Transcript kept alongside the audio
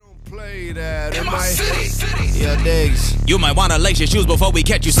Play that in my city. Yeah, digs. You might wanna lace your shoes before we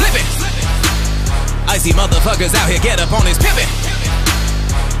catch you slipping. Icy motherfuckers out here, get up on this pimpin'.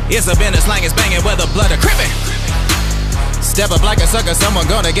 It's a business slang is banging where the blood are crippin'. Step up like a sucker, someone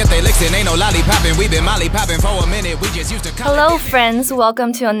gonna get their licks in. Ain't no lollipoppin', we been molly poppin' for a minute. We just used to call Hello friends,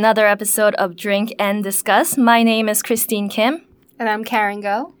 welcome to another episode of Drink and Discuss. My name is Christine Kim. And I'm Karen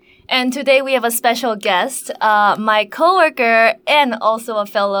Go. And today we have a special guest, my coworker and also a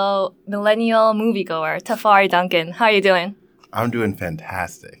fellow millennial moviegoer, TAFARI Duncan. How are you doing? I'm doing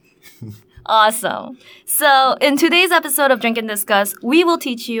fantastic. Awesome. So in today's episode of Drink and Discuss, we will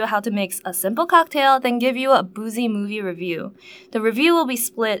teach you how to mix a simple cocktail, then give you a boozy movie review. The review will be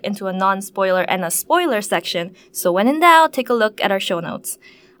split into a non-spoiler and a spoiler section, so when in doubt, take a look at our show notes.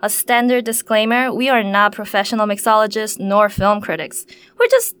 A standard disclaimer, we are not professional mixologists nor film critics. We're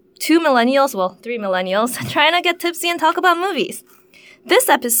just three millennials, trying to get tipsy and talk about movies. This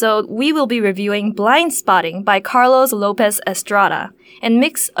episode, we will be reviewing Blindspotting by Carlos Lopez Estrada and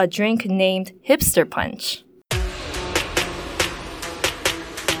mix a drink named Hipster Punch.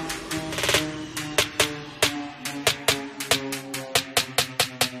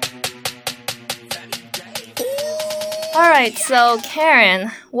 Alright, so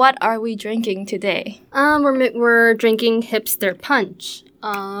Karen, what are we drinking today? We're drinking Hipster Punch.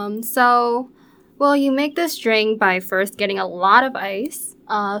 You make this drink by first getting a lot of ice,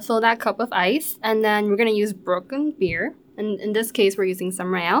 fill that cup of ice, and then we're going to use Brooklyn beer. And in this case, we're using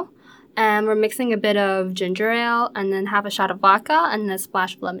summer ale. And we're mixing a bit of ginger ale, and then half a shot of vodka, and then a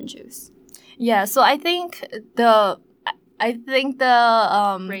splash of lemon juice. Yeah, so I think the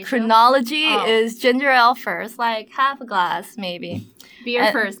chronology is ginger ale first, like half a glass maybe.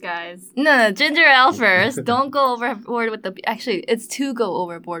 Beer first, guys. No, ginger ale first. Don't go overboard with the... Actually, it's to go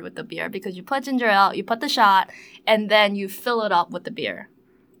overboard with the beer because you put ginger ale, you put the shot, and then you fill it up with the beer.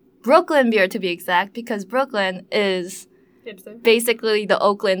 Brooklyn beer, to be exact, because Brooklyn is Hipster. Basically the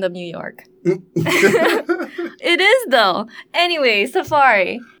Oakland of New York. It is, though. Anyway,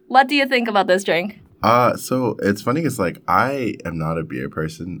 Safari, what do you think about this drink? So it's funny because I am not a beer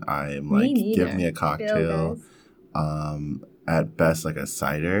person. I am give me a cocktail. At best like a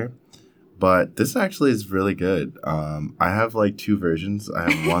cider, but this actually is really good. I have two versions.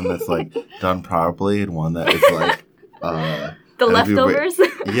 I have one that's done properly and one that is the leftovers.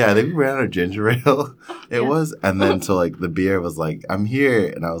 Yeah, they ran out of ginger ale. It was, and then so the beer was I'm here,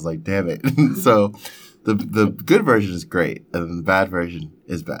 and I was damn it. So the good version is great, and the bad version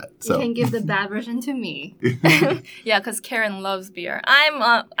is bad. So you can give the bad version to me. Yeah, because Karen loves beer.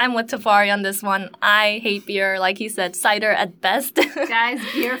 I'm with Tafari on this one. I hate beer, like he said, cider at best. Guys,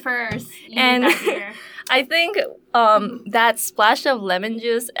 beer first. And beer. I think that splash of lemon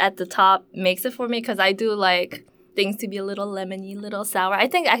juice at the top makes it for me because I do like things to be a little lemony, little sour. I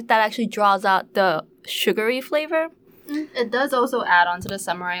think that actually draws out the sugary flavor. It does also add on to the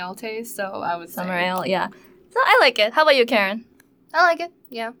summer ale taste, so I would say. Summer ale, yeah. So I like it. How about you, Karen? I like it,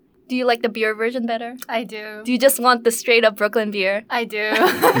 yeah. Do you like the beer version better? I do. Do you just want the straight-up Brooklyn beer? I do.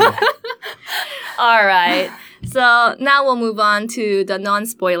 All right. So now we'll move on to the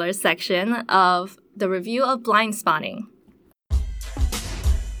non-spoiler section of the review of Blindspotting.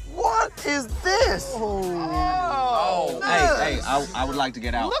 What is this? Hey, I would like to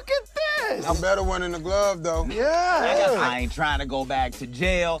get out. Look at this. A better one in the glove, though. Yeah. I ain't trying to go back to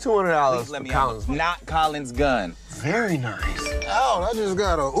jail. $200 Please let for me Collins. out. Not Collins' gun. Very nice. Oh, I just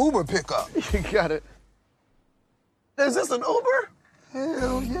got an Uber pickup. You got it. Is this an Uber?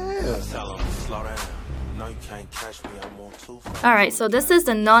 Hell yeah. Tell 'em, slow down. No, you can't catch me. I'm on too far. All right. So this is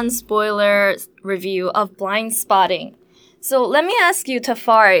the non-spoiler review of Blindspotting. So let me ask you,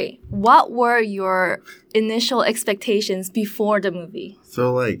 Tafari, what were your initial expectations before the movie?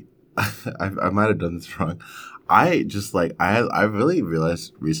 So I might have done this wrong. I just I really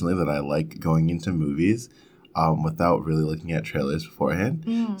realized recently that I like going into movies without really looking at trailers beforehand.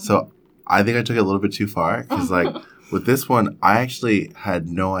 So I think I took it a little bit too far because with this one, I actually had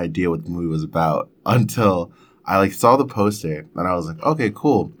no idea what the movie was about until I saw the poster and I was like, okay,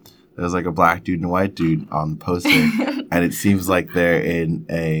 cool. There's a black dude and a white dude on the poster, and it seems like they're in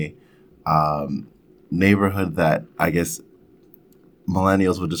a neighborhood that I guess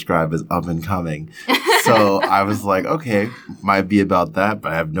millennials would describe as up and coming. So I was like, okay, might be about that,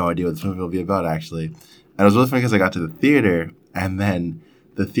 but I have no idea what this movie will be about actually. And it was really funny because I got to the theater, and then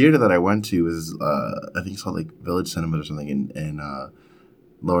the theater that I went to was I think it's called Village Cinema or something in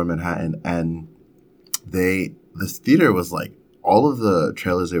Lower Manhattan, and this theater was all of the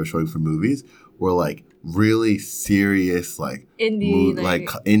trailers they were showing for movies were really serious indie indie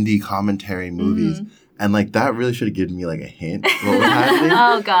indie commentary movies. And, like, that really should have given me, like, a hint what was happening.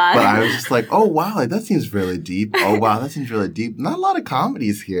 Oh, God. But I was just like, oh, wow, like, that seems really deep. Oh, wow, that seems really deep. Not a lot of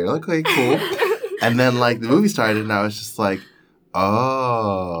comedies here. Okay, cool. And then, like, the movie started, and I was just like,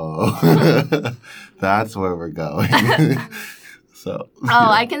 oh, that's where we're going. So.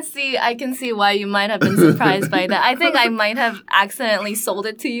 I can see why you might have been surprised by that. I think I might have accidentally sold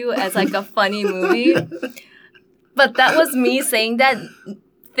it to you as, like, a funny movie. But that was me saying that,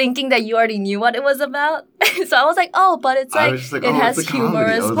 thinking that you already knew what it was about. So I was like, oh, but it's like, it has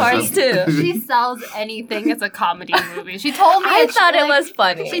humorous parts too. She sells anything as a comedy movie. She told me I thought it was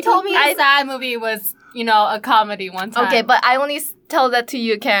funny. She told me a sad movie was, a comedy one time. Okay, but I only tell that to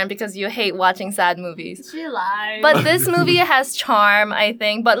you, Karen, because you hate watching sad movies. She lied. But this movie has charm, I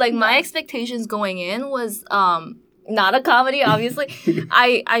think. But like my expectations going in was not a comedy, obviously.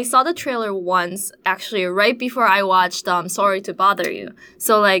 I saw the trailer once, actually, right before I watched Sorry to Bother You.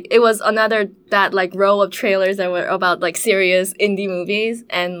 So, like, it was another, that, like, row of trailers that were about, like, serious indie movies,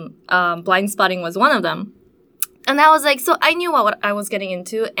 and Blindspotting was one of them. And I was like, so I knew what I was getting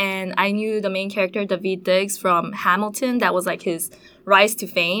into, and I knew the main character, Daveed Diggs, from Hamilton. That was, like, his rise to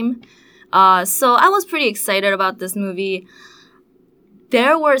fame. So I was pretty excited about this movie.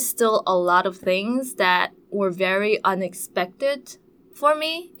 There were still a lot of things that were very unexpected for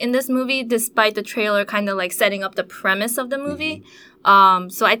me in this movie, despite the trailer kind of like setting up the premise of the movie.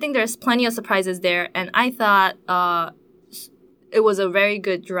 So I think there's plenty of surprises there, and I thought it was a very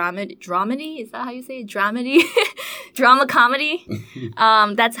good dramedy. Is that how you say it? Dramedy? Drama comedy.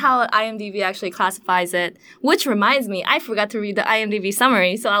 That's how IMDb actually classifies it. Which reminds me, I forgot to read the IMDb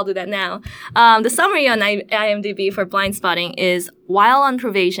summary, so I'll do that now. The summary on IMDb for Blindspotting is, while on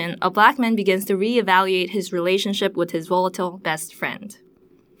probation, a black man begins to reevaluate his relationship with his volatile best friend.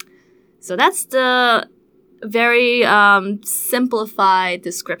 So that's the very simplified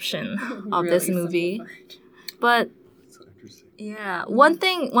description of this movie. But yeah, one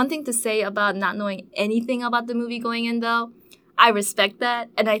thing to say about not knowing anything about the movie going in, though, I respect that,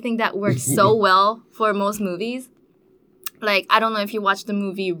 and I think that works so well for most movies. Like, I don't know if you watched the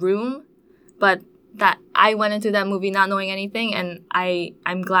movie Room, but that I went into that movie not knowing anything, and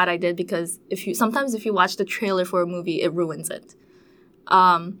I'm glad I did, because sometimes if you watch the trailer for a movie, it ruins it.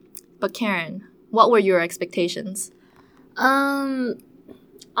 But Karen, what were your expectations?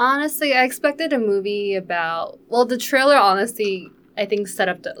 Honestly, I expected a movie about... Well, the trailer, honestly, I think set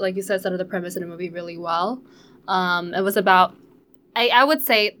up the premise of the movie really well. It was about... I would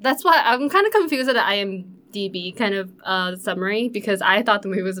say... That's why I'm kind of confused at the IMDb kind of summary, because I thought the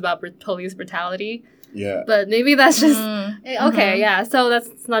movie was about police brutality. Yeah. But maybe that's just... Okay, yeah. So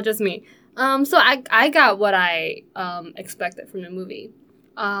that's not just me. So I got what I expected from the movie.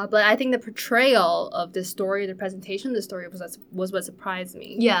 But I think the portrayal of the story, the presentation of the story was what surprised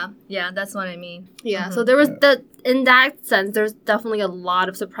me. Yeah, that's what I mean. Yeah, so there was in that sense, there's definitely a lot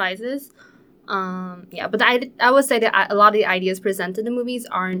of surprises. But I would say that a lot of the ideas presented in the movies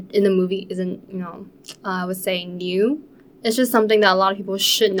isn't I would say new. It's just something that a lot of people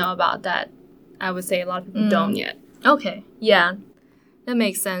should know about that I would say a lot of people don't yet. Okay, yeah. That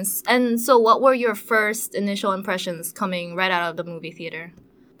makes sense. And so what were your first initial impressions coming right out of the movie theater?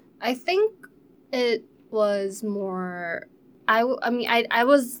 I think it was more... I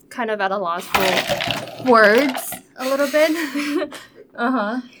was kind of at a loss for words a little bit.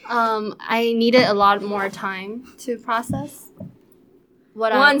 I needed a lot more time to process.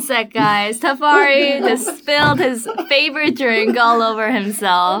 One sec, guys. Tafari just spilled his favorite drink all over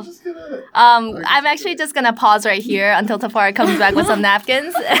himself. I'm actually just gonna pause right here until Tafari comes back with some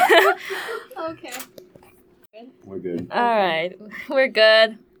napkins. Okay. We're good. All right, we're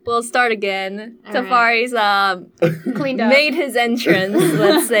good. We'll start again. All Tafari's cleaned up, made his entrance,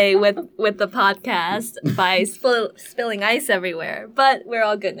 let's say, with the podcast by spilling ice everywhere. But we're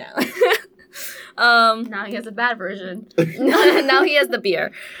all good now. Now he has a bad version. Now he has the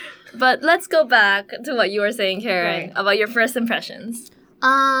beer. But let's go back to what you were saying, Karen, about your first impressions.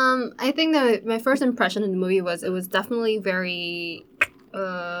 I think that my first impression in the movie was it was definitely very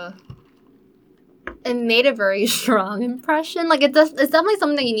it made a very strong impression. Like it's definitely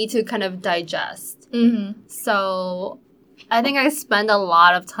something you need to kind of digest. So I think I spent a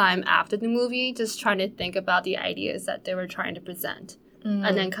lot of time after the movie just trying to think about the ideas that they were trying to present,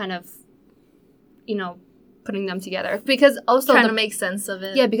 and then kind of putting them together, because also trying to make sense of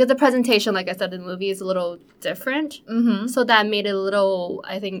it. Yeah, because the presentation, like I said, in the movie is a little different. So that made it a little,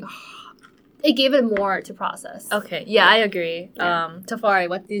 I think, it gave it more to process. Okay, yeah, I agree. Tafari,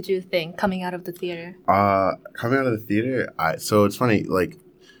 what did you think coming out of the theater? Coming out of the theater, so it's funny, like,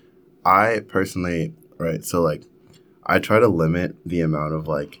 I personally, right, so, like, I try to limit the amount of,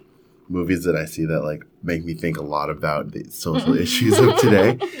 like, movies that I see that like make me think a lot about the social issues of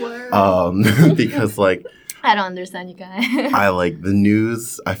today. Because like I don't understand you guys. I like the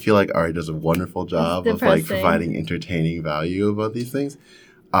news. I feel like Ari does a wonderful job of like depressing. providing entertaining value about these things.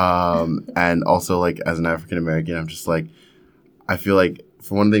 And also like as an African American, I'm just like, I feel like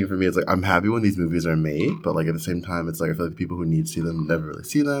for one thing for me, it's like I'm happy when these movies are made, but like at the same time, it's like I feel like the people who need to see them never really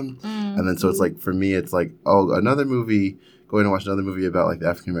see them. And then so it's like for me, it's like, oh, another movie, going to watch another movie about like the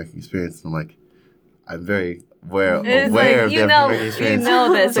African American experience. And I'm like, I'm very aware of the African American experience. You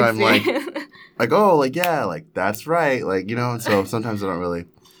know this so experience. I'm like, oh, like, yeah, like, that's right. Like, you know, and so sometimes I don't really.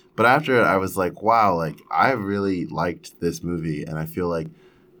 But after it, I was like, wow, like, I really liked this movie. And I feel like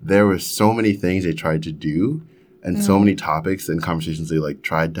there were so many things they tried to do and so many topics and conversations they, like,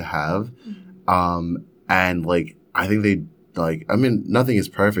 tried to have. And, like, I think they, like, I mean, nothing is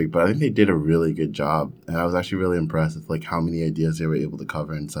perfect, but I think they did a really good job. And I was actually really impressed with, like, how many ideas they were able to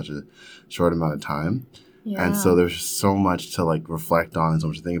cover in such a short amount of time. Yeah. And so there's so much to, like, reflect on and so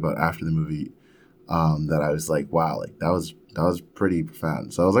much to think about after the movie. That I was like, wow, like that was pretty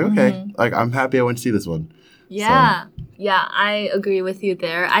profound. So I was like, okay, like I'm happy I went to see this one. Yeah, yeah, I agree with you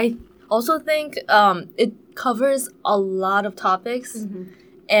there. I also think it covers a lot of topics,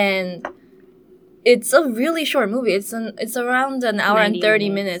 and it's a really short movie. It's around an hour and 30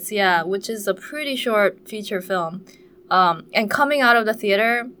 minutes. Yeah, which is a pretty short feature film. And coming out of the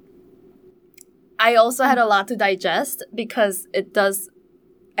theater, I also had a lot to digest because it does,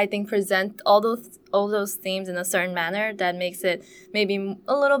 I think, present all those themes in a certain manner that makes it maybe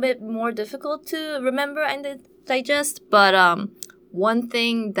a little bit more difficult to remember and digest. But one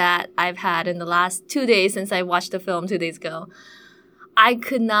thing that I've had in the last 2 days since I watched the film 2 days ago, I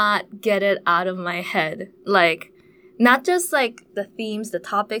could not get it out of my head. Like, not just like the themes, the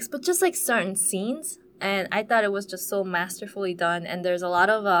topics, but just like certain scenes. And I thought it was just so masterfully done. And there's a lot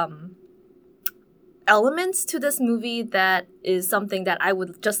of elements to this movie that is something that I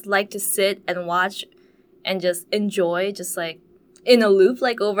would just like to sit and watch and just enjoy, just like in a loop,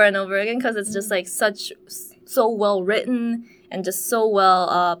 like over and over again, because it's just like so well written and just so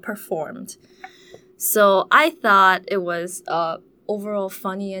well performed. So I thought it was overall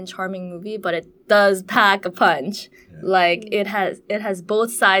funny and charming movie, but it does pack a punch. Yeah. Like it has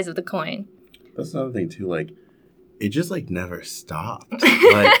both sides of the coin. That's another thing too, like it just like never stopped.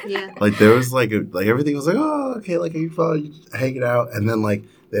 Like, like there was like everything was like, oh, okay, like you hanging out, and then like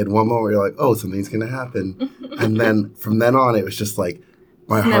they had one moment where you're like, oh, something's gonna happen, and then from then on it was just like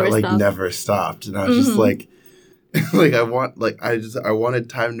my heart like never stopped, and I was just like, like I wanted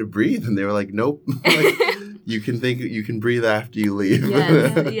time to breathe, and they were like, nope, like, you can breathe after you leave.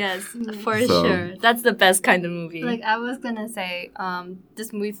 Yes, for sure. That's the best kind of movie. Like, I was gonna say,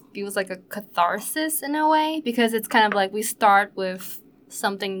 this movie feels like a catharsis in a way, because it's kind of like we start with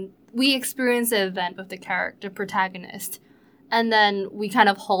something, we experience the event with the character protagonist, and then we kind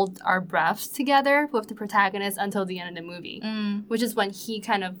of hold our breaths together with the protagonist until the end of the movie, which is when he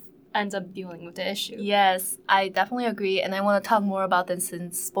kind of ends up dealing with the issue. Yes, I definitely agree, and I want to talk more about this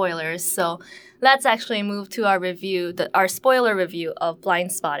in spoilers. So let's actually move to our review, our spoiler review of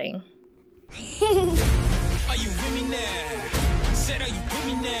Blindspotting. Are you with me now? Said, are you with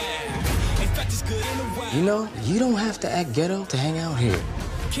me now? In fact, it's good in a while. You know, you don't have to act ghetto to hang out here.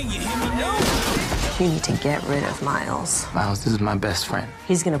 Can you hear me now? You need to get rid of Miles. Miles, this is my best friend.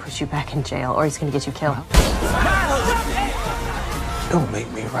 He's gonna put you back in jail, or he's gonna get you killed. Don't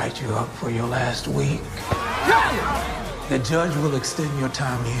make me write you up for your last week. The judge will extend your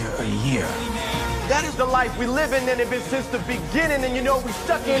time here a year. That is the life we live in, and it been since the beginning, and you know we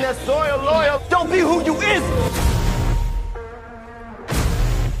stuck in that soil loyal. Don't be who you is.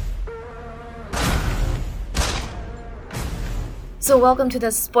 So welcome to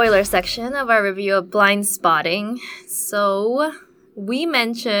the spoiler section of our review of Blindspotting. So we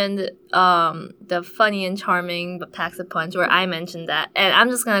mentioned the funny and charming but packs a punch, where I mentioned that. And I'm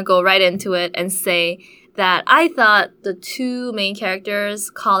just going to go right into it and say that I thought the two main characters,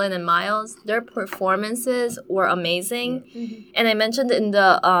 Colin and Miles, their performances were amazing. And I mentioned in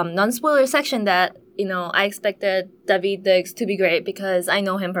the non-spoiler section that, you know, I expected Daveed Diggs to be great because I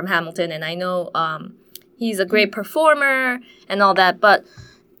know him from Hamilton, and I know he's a great performer and all that. But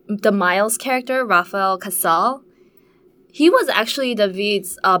the Miles character, Rafael Casal, he was actually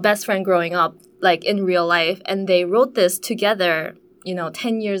Daveed's best friend growing up, like in real life. And they wrote this together, you know,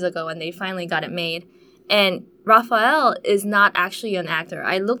 10 years ago, and they finally got it made. And Rafael is not actually an actor.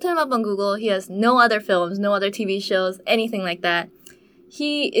 I looked him up on Google. He has no other films, no other TV shows, anything like that.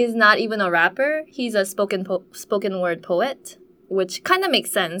 He is not even a rapper. He's a spoken word poet, which kind of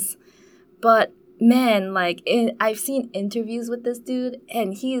makes sense. But man, like, I've seen interviews with this dude,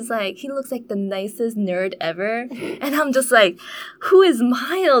 and he looks like the nicest nerd ever. And I'm just like, who is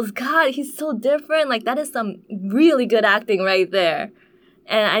Miles? God, he's so different. Like, that is some really good acting right there.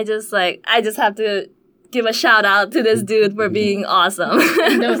 And I just have to give a shout out to this dude for being awesome.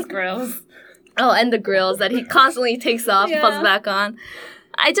 And those grills. Oh, and the grills that he constantly takes off, puts back on.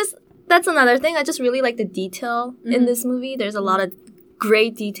 That's another thing. I just really like the detail in this movie. There's a lot of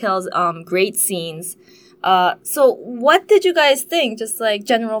great details, great scenes. So what did you guys think? Just like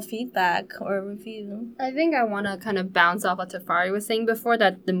general feedback or review? I think I want to kind of bounce off what Tafari was saying before,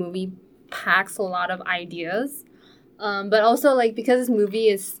 that the movie packs a lot of ideas. But also, like, because this movie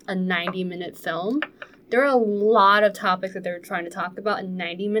is a 90-minute film, there are a lot of topics that they're trying to talk about in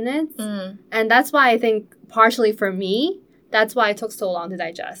 90 minutes. And that's why I think, partially for me, that's why it took so long to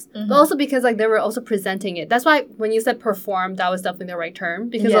digest. But also because, like, they were also presenting it. That's why when you said perform, that was definitely the right term.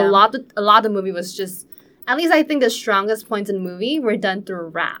 Because a lot of the movie was just, at least I think the strongest points in the movie were done through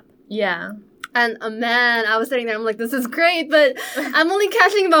rap. Yeah. And man, I was sitting there, I'm like, this is great, but I'm only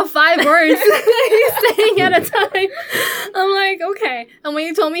catching about 5 words saying at a time. I'm like, okay. And when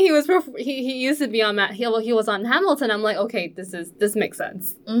you told me he used to be on he was on Hamilton, I'm like, okay, this makes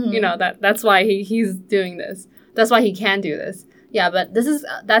sense. You know, that's why he's doing this. That's why he can do this. Yeah, but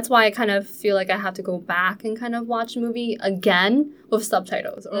that's why I kind of feel like I have to go back and kind of watch the movie again with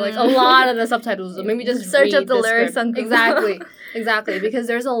subtitles, or like a lot of the subtitles. Or maybe just search up read the lyrics on Google. Exactly, because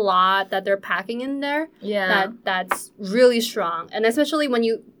there's a lot that they're packing in there. Yeah, that's really strong, and especially when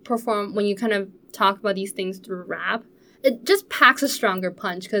you kind of talk about these things through rap, it just packs a stronger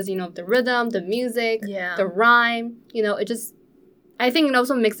punch because, you know, the rhythm, the music, the rhyme. You know, I think it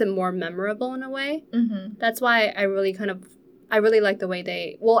also makes it more memorable in a way. That's why I really like the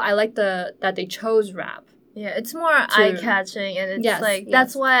way I like that they chose rap. Yeah, it's more eye-catching, and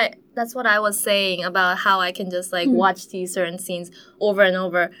it's that's what I was saying about how I can just like watch these certain scenes over and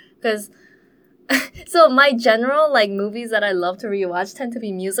over, because so my general like movies that I love to rewatch tend to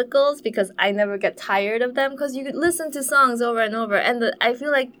be musicals, because I never get tired of them, because you could listen to songs over and over, and I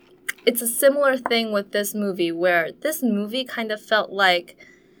feel like it's a similar thing with this movie, where this movie kind of felt like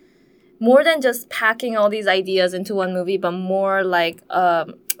more than just packing all these ideas into one movie, but more like a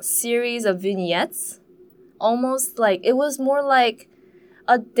series of vignettes. Almost like, it was more like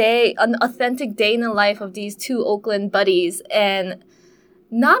an authentic day in the life of these two Oakland buddies. And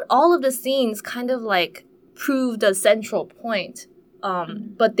not all of the scenes kind of like proved a central point.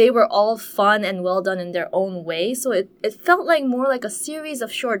 But they were all fun and well done in their own way. So it felt like more like a series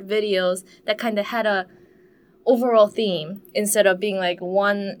of short videos that kind of had a overall theme instead of being like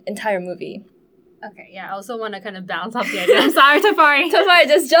one entire movie. Okay, yeah, I also want to kind of bounce off the idea. I'm sorry, Tafari. Tafari,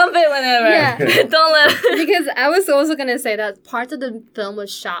 just jump in whenever. Yeah. Don't let... Because I was also going to say that parts of the film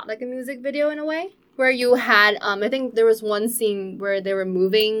was shot like a music video in a way, where you had, I think there was one scene where they were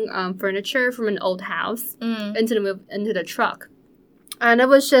moving furniture from an old house into the truck. And it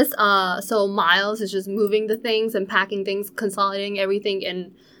was just, so Miles is just moving the things and packing things, consolidating everything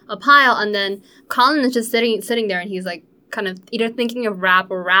in a pile, and then Colin is just sitting there, and he's like kind of either thinking of rap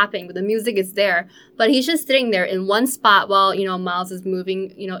or rapping, but the music is there, but he's just sitting there in one spot while, you know, Miles is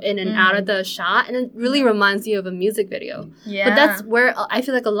moving, you know, in and out of the shot, and it really reminds you of a music video. Yeah. But that's where I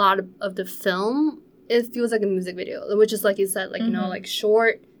feel like a lot of the film, it feels like a music video, which is like you said, like, you know, like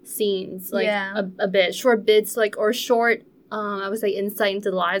short scenes, like a bit short bits, like, or short I would say insight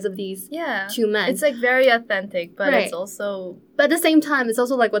into the lives of these two men. It's like very authentic, but it's also... But at the same time, it's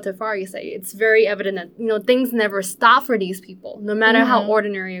also like what Tafari say. It's very evident that, you know, things never stop for these people. No matter how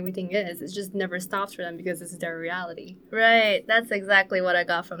ordinary everything is, it just never stops for them because this is their reality. Right. That's exactly what I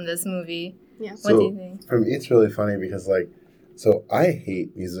got from this movie. Yeah. So, what do you think? For me, it's really funny because, like, so I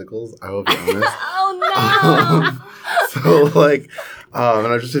hate musicals. I will be honest. Oh, no! So, like, and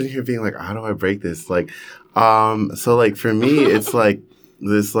I'm just sitting here being like, how do I break this? Like, so, like, for me, it's, like,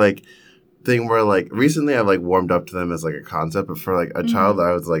 this, like, thing where, like, recently I've, like, warmed up to them as, like, a concept. But for, like, a child,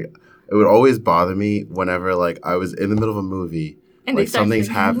 I was, like, it would always bother me whenever, like, I was in the middle of a movie, and like, something's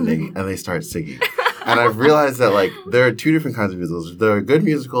happening, and they start singing. And I've realized that, like, there are two different kinds of musicals. There are good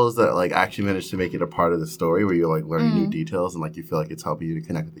musicals that, like, actually manage to make it a part of the story where you're, like, learning new details and, like, you feel like it's helping you to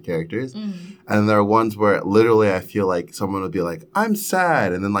connect with the characters. And there are ones where literally I feel like someone would be like, I'm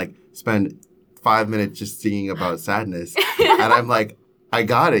sad, and then, like, spend 5 minutes just singing about sadness. And I'm like, I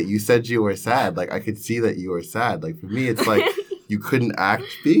got it. You said you were sad. Like, I could see that you were sad. Like, for me, it's like you couldn't act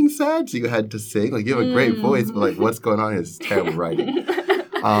being sad, so you had to sing. Like, you have a great voice, but, like, what's going on here is terrible writing.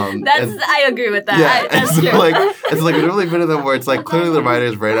 I agree with that. Yeah, That's it's true. like it's like a really bit of them where it's like clearly the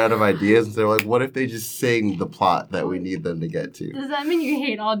writers ran out of ideas, and they're like, what if they just sing the plot that we need them to get to? Does that mean you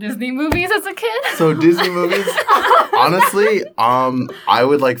hate all Disney movies as a kid? So Disney movies, honestly, I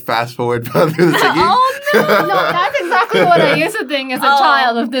would like fast forward through the singing. Oh no, that's exactly what I used to think as a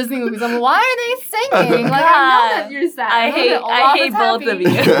child of Disney movies. I'm like, why are they singing? Like, I know that you're sad. I hate both of you.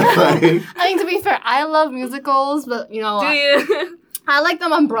 I mean, to be fair, I love musicals, but you know, Do you? I like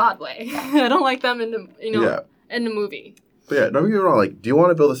them on Broadway. I don't like them in the in the movie. But yeah, don't get me wrong. Like, Do You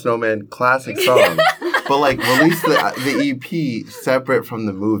Want to Build a Snowman? Classic song. But like, release the EP separate from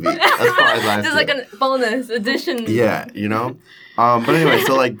the movie. As far as I Just like a bonus edition. Yeah, you know. But anyway,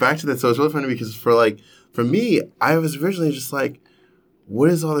 so like back to this. So it's really funny because for me, I was originally just like, what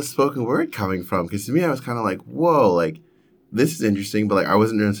is all this spoken word coming from? Because to me, I was kind of like, whoa, like this is interesting, but like I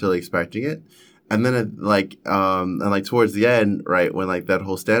wasn't necessarily expecting it. And then and towards the end, right, when like that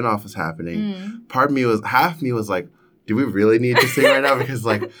whole standoff was happening, half of me was like, do we really need to sing right now? Because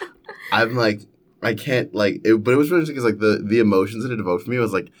like, I'm like, I can't like, but it was really just because like the emotions that it evoked for me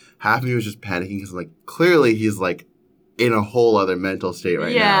was like, half of me was just panicking because like, clearly he's like in a whole other mental state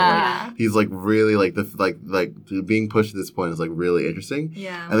right now. Like, he's like really like being pushed to this point is like really interesting.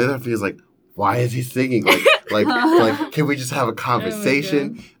 Yeah. And the other half of me is like, why is he singing? Like, can we just have a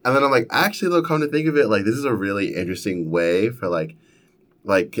conversation? And then I'm like, actually, though, come to think of it, like, this is a really interesting way for, after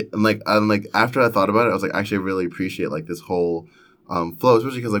I thought about it, I was like, actually, I really appreciate, like, this whole flow,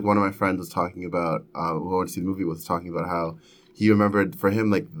 especially because, like, one of my friends was talking about, who went to see the movie, was talking about how he remembered, for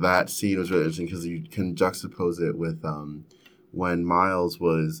him, like, that scene was really interesting because you can juxtapose it with when Miles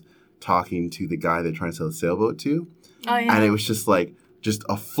was talking to the guy they're trying to sell the sailboat to. Oh, yeah. And it was just, like, just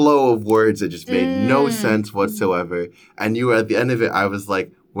a flow of words that just made no sense whatsoever. And you were at the end of it, I was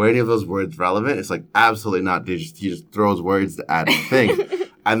like, were any of those words relevant? It's like, absolutely not. He just throws words to add a thing.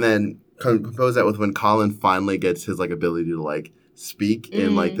 And then compose that with when Colin finally gets his like ability to like speak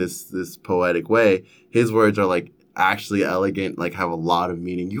in like this poetic way. His words are like actually elegant, like have a lot of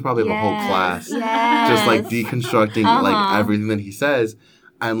meaning. You probably have a whole class just like deconstructing like everything that he says.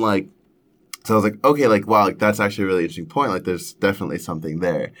 And like, so I was like, okay, like, wow, like, that's actually a really interesting point. Like, there's definitely something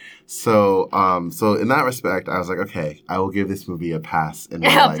there. So, so in that respect, I was like, okay, I will give this movie a pass in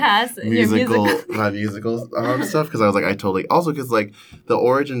my musical stuff. Because I was like, I totally, also because like the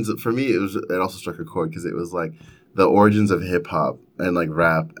origins, for me, it also struck a chord because it was like the origins of hip hop and like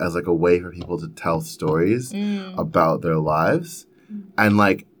rap as like a way for people to tell stories about their lives. And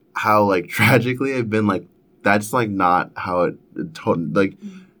like how like tragically I've been like, that's like not how it like,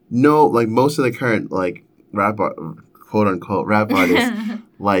 no, like most of the current like quote unquote rap artists,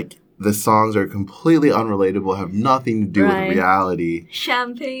 like the songs are completely unrelatable, have nothing to do with reality.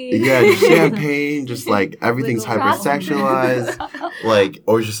 Champagne. Yeah, just champagne, just like everything's hypersexualized, like,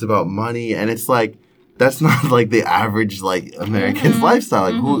 or just about money. And it's like, that's not like the average like American's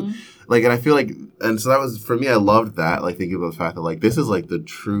lifestyle. Like who, like, and I feel like, and so that was, for me, I loved that, like thinking about the fact that like, this is like the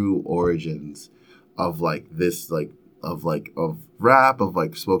true origins of like this, like, of rap, of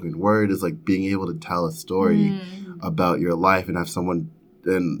like spoken word, is like being able to tell a story about your life and have someone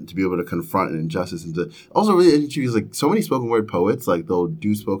and to be able to confront an injustice, and to also really interesting is like so many spoken word poets, like they'll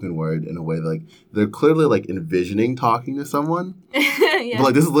do spoken word in a way like they're clearly like envisioning talking to someone. But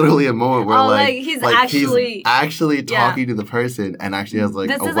like this is literally a moment where he's actually talking to the person and actually has like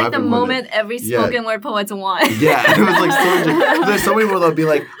this a is like the moment every spoken word poets want. Yeah, and it was like so interesting. There's so many people that'll be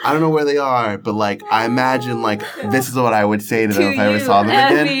like, I don't know where they are, but like I imagine like this is what I would say to them if I ever saw them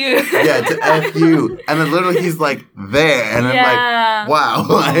again. Yeah, to F you. And then literally he's like there, and I'm like, wow.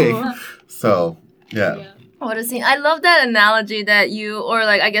 Like, so, yeah. What a scene. I love that analogy that you, or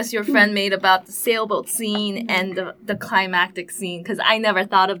like, I guess your friend made about the sailboat scene and the climactic scene, because I never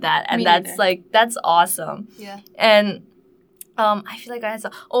thought of that. And that's awesome. Yeah. And I feel like I had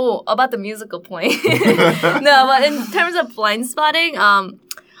about the musical point. No, but in terms of Blindspotting,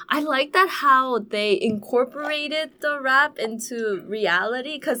 I like that how they incorporated the rap into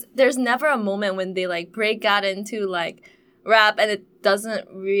reality, because there's never a moment when they like break out into like rap and it doesn't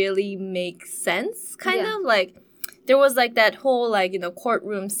really make sense, kind of like there was like that whole like, you know,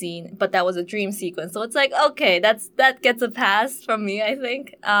 courtroom scene, but that was a dream sequence, so it's like, okay, that gets a pass from me, I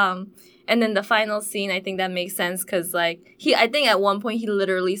think. And then the final scene, I think that makes sense because like I think at one point he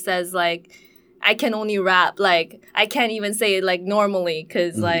literally says like, I can only rap, like I can't even say it like normally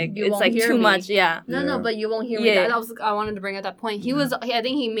because like it's like too much. No, but you won't hear me. I wanted to bring up that point. I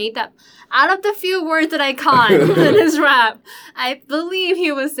think he made that out of the few words that I caught in his rap. I believe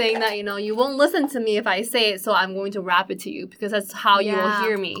he was saying that, you know, you won't listen to me if I say it, so I'm going to rap it to you because that's how you will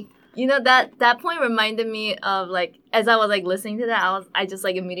hear me. You know, that point reminded me of, like, as I was, like, listening to that, I just,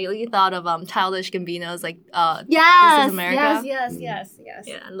 like, immediately thought of Childish Gambino's, like, Yes, This Is America. yes.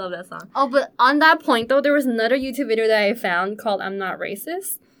 Yeah, I love that song. Oh, but on that point, though, there was another YouTube video that I found called I'm Not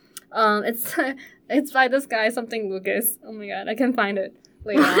Racist. It's by this guy, something Lucas. Oh my god, I can find it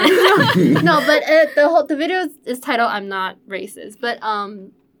later on. No, but the video is titled I'm Not Racist. But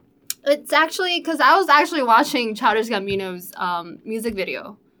it's actually, because I was actually watching Childish Gambino's music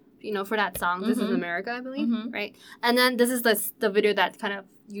video, you know, for that song, This Is America, I believe, right? And then this is the video that kind of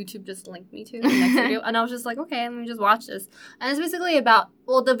YouTube just linked me to, the next video. And I was just like, okay, let me just watch this. And it's basically about,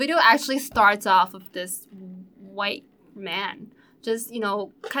 well, the video actually starts off with this white man just, you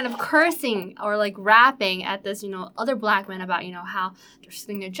know, kind of cursing or, like, rapping at this, you know, other black men about, you know, how they're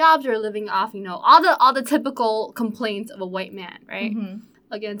stealing their jobs or living off, you know, all the typical complaints of a white man, right?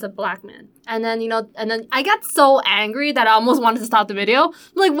 Against a black man. And then, you know, I got so angry that I almost wanted to stop the video. I'm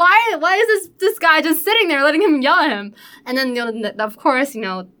like, why is this guy just sitting there letting him yell at him? And then, you know, of course, you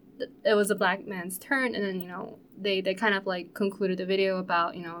know, it was a black man's turn. And then, you know, they kind of, like, concluded the video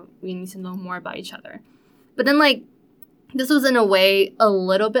about, you know, we need to know more about each other. But then, like, this was in a way a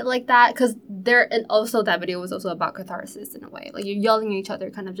little bit like that, because and also that video was also about catharsis in a way. Like, you're yelling at each other,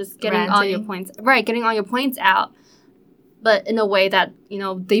 kind of just getting all your points, right, getting all your points out, but in a way that, you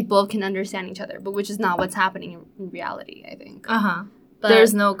know, they both can understand each other, but which is not what's happening in reality, I think. But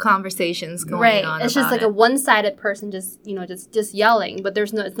there's no conversations going on. Right, it's just like a one-sided person just, you know, just yelling, but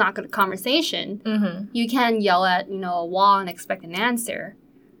it's not a conversation. You can yell at, you know, a wall and expect an answer.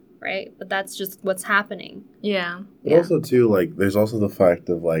 Right? But that's just what's happening. Yeah. But also, too, like, there's also the fact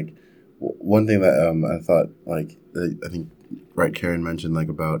of, like, one thing that I thought, like, I think, right, Karen mentioned, like,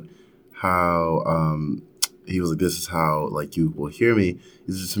 about how he was like, this is how, like, you will hear me.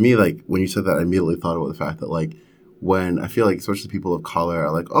 It's just, to me, like, when you said that, I immediately thought about the fact that, like, when I feel like, especially people of color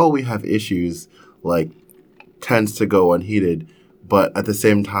are like, oh, we have issues, like, tends to go unheeded. But at the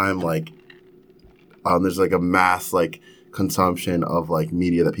same time, like, there's, like, a mass, like, consumption of, like,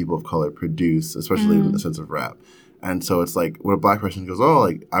 media that people of color produce, especially in the sense of rap. And so it's like, when a black person goes, oh,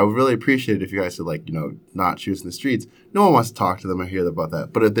 like, I would really appreciate it if you guys could, like, you know, not shoot us in the streets. No one wants to talk to them or hear about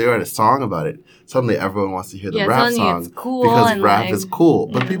that. But if they write a song about it, suddenly everyone wants to hear the rap song it's cool because and, rap like, is cool.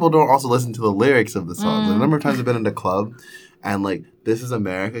 But people don't also listen to the lyrics of the songs. Like, a number of times I've been in the club and, like, This Is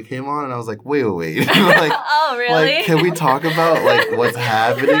America came on and I was like, wait. like, oh, really? Like, can we talk about, like, what's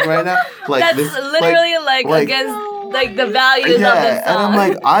happening right now? Like, that's this, literally, like against, like, the values of the song. And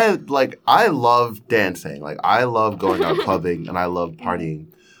I'm like, I love dancing. Like, I love going out clubbing and I love partying.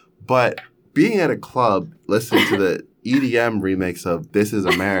 But being at a club, listening to the EDM remix of This Is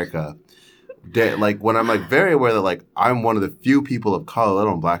America, like, when I'm, like, very aware that, like, I'm one of the few people of color, let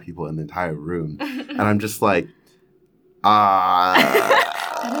alone black people in the entire room. And I'm just like,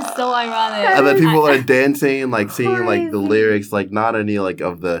 that is so ironic. And then people are dancing and, like, singing, like, the lyrics, like, not any, like,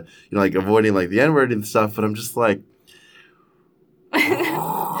 of the, you know, like, avoiding, like, the N-word and stuff. But I'm just like,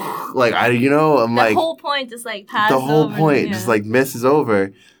 like, I'm like, the whole point just, like, passes over. The whole point just, like, misses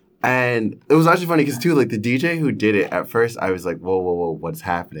over. And it was actually funny because, too, like, the DJ who did it, at first I was like, whoa, what's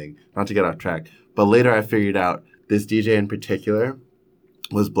happening? Not to get off track. But later I figured out this DJ in particular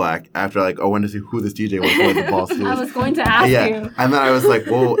was black. After, like, I wanted to see who this DJ was, what the boss was. I was going to ask you. And then I was like,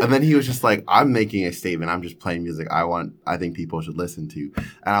 whoa. And then he was just like, I'm making a statement. I'm just playing music I think people should listen to.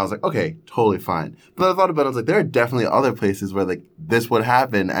 And I was like, okay, totally fine. But I thought about it, I was like, there are definitely other places where, like, this would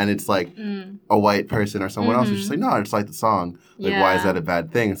happen and it's like a white person or someone else who's just like, no, I just like the song. Like, why is that a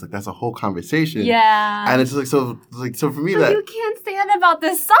bad thing? It's like, that's a whole conversation. Yeah. And it's just like, so for me but you can't say that about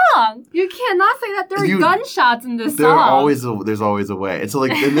this song. You cannot say that there are gunshots in this song. There's always a way. And so,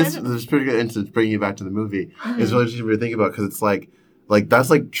 like, in this pretty good instance, bringing you back to the movie, is really interesting to think about because it's like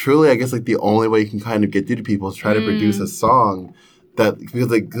that's, like, truly, I guess, like, the only way you can kind of get through to people is try to produce a song that, because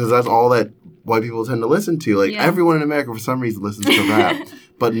that's all that white people tend to listen to. Like, everyone in America, for some reason, listens to rap,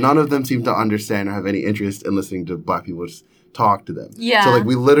 but none of them seem to understand or have any interest in listening to black people just talk to them. Yeah. So, like,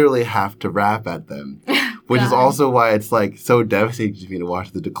 we literally have to rap at them, which is also why it's, like, so devastating to me to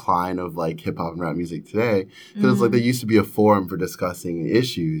watch the decline of, like, hip-hop and rap music today. Because it's like, there used to be a forum for discussing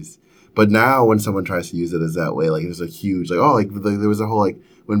issues. But now when someone tries to use it as that way, like, there's a huge, like, oh, like, there was a whole, like,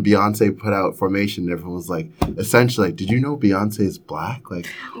 when Beyonce put out Formation, everyone was like, essentially, like, did you know Beyonce is black? Like,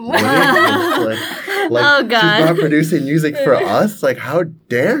 what is this? Like, oh, God. She's not producing music for us? Like, how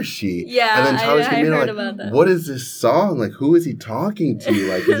dare she? Yeah, and then Childish Gambino, about that. What is this song? Like, who is he talking to?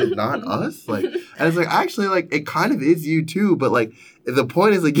 Like, is it not us? Like, and it's like, actually, like, it kind of is you too, but, like, the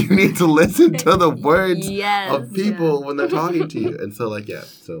point is like you need to listen to the words Yes. of people when they're talking to you. And so like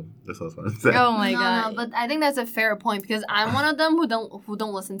so that's what I was going to say. Oh my god. No, but I think that's a fair point because I'm one of them who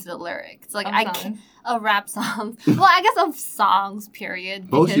don't listen to the lyrics. Like Of I songs. can't rap songs. Well, I guess of songs.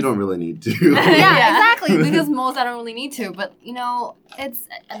 Period. Most because- you don't really need to. Yeah, exactly. Because most I don't really need to. But it's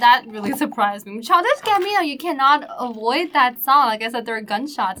that really surprised me. Childish Gambino, you cannot avoid that song. Like I said, there are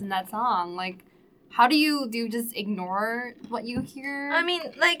gunshots in that song. Like. How do you just ignore what you hear? I mean,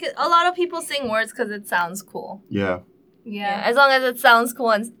 like, a lot of people sing words because it sounds cool. Yeah. Yeah, as long as it sounds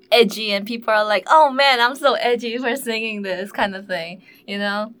cool and edgy and people are like, oh man, I'm so edgy for singing this kind of thing,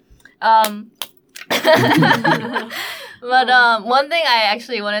 But one thing I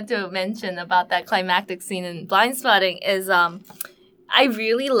actually wanted to mention about that climactic scene in Blindspotting is I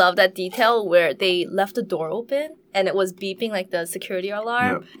really love that detail where they left the door open and it was beeping like the security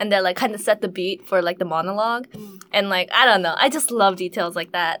alarm and they like kind of set the beat for like the monologue. And like, I don't know, I just love details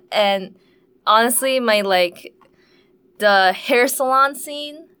like that. And honestly, my like the hair salon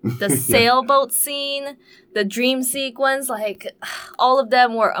scene, the sailboat scene, the dream sequence, like all of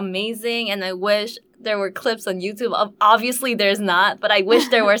them were amazing. And I wish there were clips on YouTube. Obviously there's not, but I wish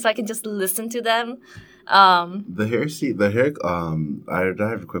there were so I can just listen to them. The hair. I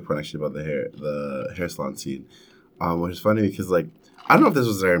have a quick point actually about the hair salon scene, which is funny because like I don't know if this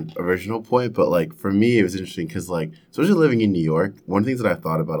was their original point, but like for me it was interesting because like especially living in New York, one of the things that I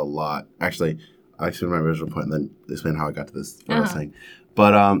thought about a lot actually my original point and then explain how I got to this what I was saying.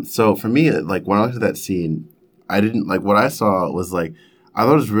 But so for me like when I looked at that scene, I didn't like what I saw was like I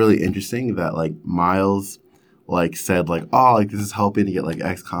thought it was really interesting that like Miles like said like oh like this is helping to get like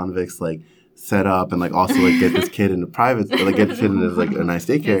ex-convicts like set up and like also like get this kid into private like get this kid into like a nice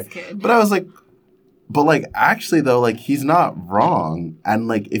daycare. But I was like but like actually though like he's not wrong and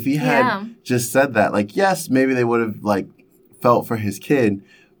like if he had just said that like yes maybe they would have like felt for his kid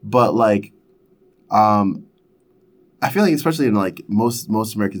but like I feel like especially in like most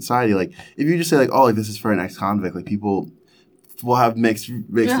American society like if you just say like oh like this is for an ex-convict like people will have mixed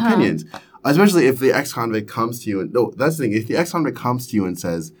opinions especially if the ex-convict comes to you and no that's the thing if the ex-convict comes to you and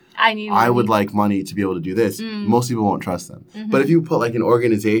says I would like money to be able to do this. Most people won't trust them. But if you put like an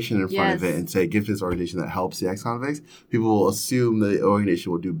organization in front of it and say, give this organization that helps the ex-convicts, people will assume the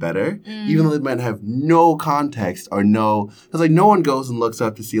organization will do better, even though they might have no context or because like no one goes and looks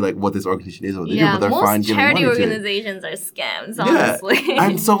up to see like what this organization is or what they do, but they're fine giving money to it. Most charity organizations are scams, honestly.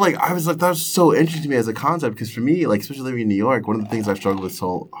 And so like I was like, that was so interesting to me as a concept because for me, like especially living in New York, one of the things I've struggled with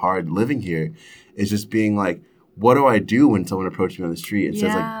so hard living here is just being like, what do I do when someone approaches me on the street and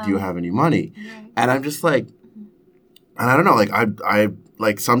says like, do you have any money? And I'm just like, and I don't know, like I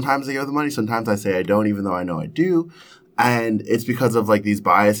like sometimes I give the money, sometimes I say I don't, even though I know I do. And it's because of like these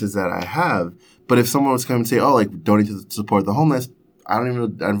biases that I have. But if someone was coming and say, oh, like donate to support the homeless, I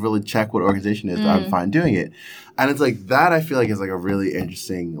don't really check what organization it is. I'm fine doing it. And it's like that I feel like is like a really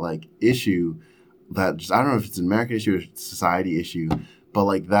interesting like issue that just, I don't know if it's an American issue or a society issue. But,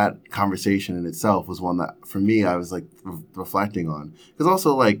 like, that conversation in itself was one that, for me, I was, like, reflecting on. Because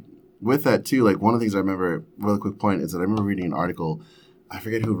also, like, with that, too, like, one of the things I remember, really quick point, is that I remember reading an article. I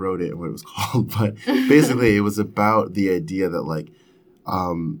forget who wrote it and what it was called. But basically, it was about the idea that, like,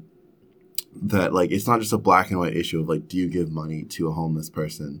 it's not just a black and white issue of, like, do you give money to a homeless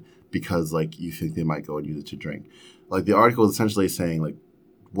person because, like, you think they might go and use it to drink. Like, the article was essentially saying, like,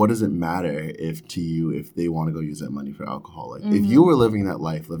 what does it matter if they want to go use that money for alcohol? Like, if you were living that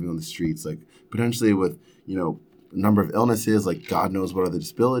life, living on the streets, like, potentially with, a number of illnesses, like, God knows what other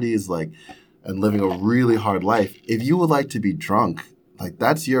disabilities, like, and living a really hard life, if you would like to be drunk, like,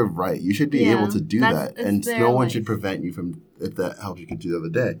 that's your right. You should be able to do that. And no one should prevent you from, if that helps you continue the other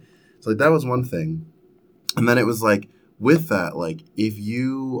day. So, like, that was one thing. And then it was, like, with that, like, if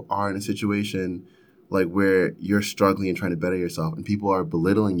you are in a situation like where you're struggling and trying to better yourself and people are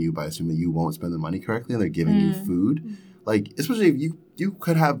belittling you by assuming you won't spend the money correctly and they're giving you food. Like, especially if you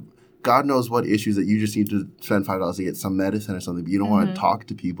could have God knows what issues that you just need to spend $5 to get some medicine or something, but you don't want to talk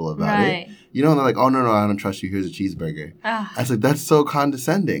to people about it. And they're like, oh, no, I don't trust you. Here's a cheeseburger. I was like, that's so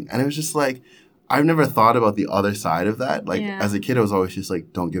condescending. And it was just like, I've never thought about the other side of that. Like, as a kid, I was always just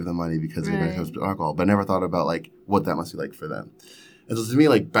like, don't give them money because they're going to have alcohol. But I never thought about, like, what that must be like for them. And so to me,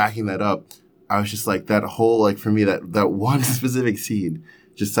 like, backing that up, I was just like, that whole, like, for me, that one specific scene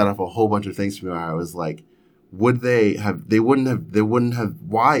just set up a whole bunch of things for me where I was like, why is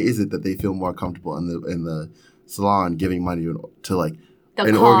it that they feel more comfortable in the salon giving money to like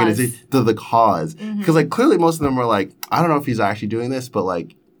an organization, to the cause? Because like clearly most of them were like, I don't know if he's actually doing this, but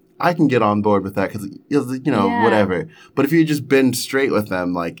like I can get on board with that because whatever. But if you had just been straight with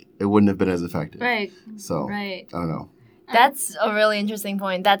them, like it wouldn't have been as effective. So I don't know. That's a really interesting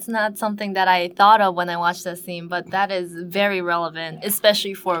point. That's not something that I thought of when I watched that scene, but that is very relevant,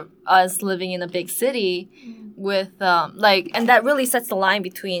 especially for us living in a big city with, and that really sets the line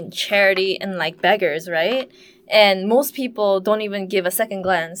between charity and, like, beggars, right? And most people don't even give a second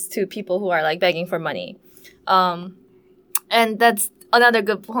glance to people who are, like, begging for money. And that's another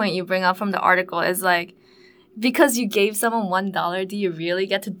good point you bring up from the article is, like, because you gave someone $1, do you really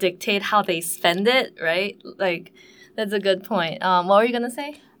get to dictate how they spend it, right? Like, that's a good point. What were you going to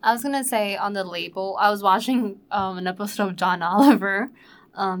say? I was going to say on the label, I was watching an episode of John Oliver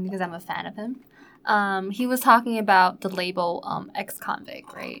because I'm a fan of him. He was talking about the label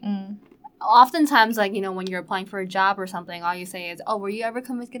ex-convict, right? Oftentimes, like, you know, when you're applying for a job or something, all you say is, oh, were you ever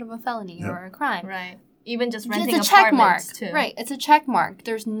convicted of a felony or a crime? Right. Even just renting it's a check mark, too. Right. It's a check mark.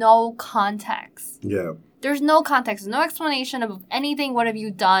 There's no context. Yeah. There's no context. There's no explanation of anything. What have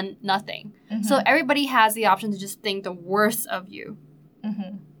you done? Nothing. So everybody has the option to just think the worst of you.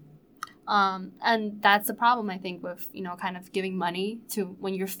 And that's the problem, I think, with, you know, kind of giving money to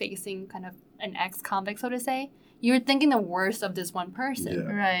when you're facing kind of an ex-convict, so to say. You're thinking the worst of this one person.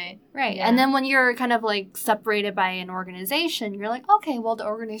 Yeah. Right. Right. Yeah. And then when you're kind of, like, separated by an organization, you're like, okay, well, the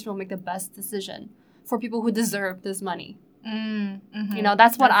organization will make the best decision for people who deserve this money. You know,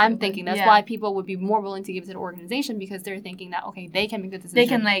 that's what I'm thinking. That's why people would be more willing to give it to the organization, because they're thinking that, okay, they can make the decision. They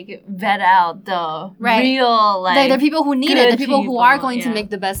can, like, vet out the real, like, the people who need it, the people who are going to yeah. make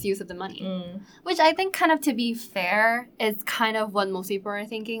the best use of the money. Which I think, kind of, to be fair, is kind of what most people are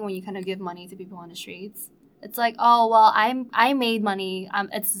thinking when you kind of give money to people on the streets. It's like, oh, well, I made money.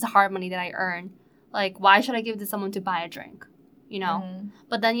 It's hard money that I earn. Like, why should I give it to someone to buy a drink? You know?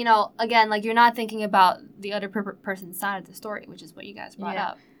 But then, you know, again, like, you're not thinking about the other person's side of the story, which is what you guys brought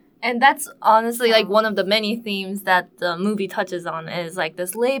up. And that's honestly, like, one of the many themes that the movie touches on is, like,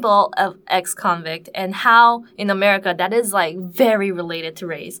 this label of ex-convict and how, in America, that is, like, very related to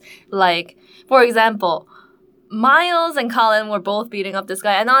race. Like, for example, Miles and Colin were both beating up this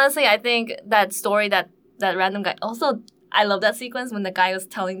guy. And honestly, I think that story, that random guy, also, I love that sequence when the guy was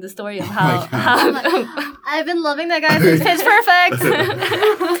telling the story of how I've been loving that guy since Pitch Perfect.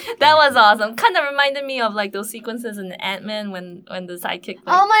 That was awesome. Kind of reminded me of, like, those sequences in Ant-Man when the sidekick. Like,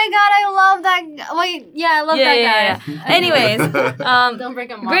 oh my god, I love that. Wait, yeah, I love that guy. Yeah. Anyways, don't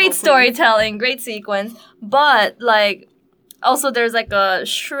break a Marvel, great please. storytelling, great sequence, but, like, also there's, like, a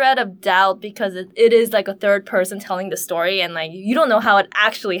shred of doubt because it is, like, a third person telling the story, and, like, you don't know how it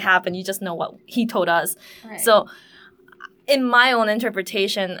actually happened. You just know what he told us. Right. So, in my own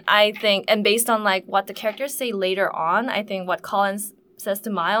interpretation, I think, and based on, like, what the characters say later on, I think what Collins says to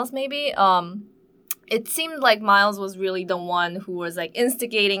Miles, maybe, it seemed like Miles was really the one who was, like,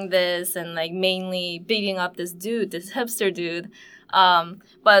 instigating this and, like, mainly beating up this dude, this hipster dude.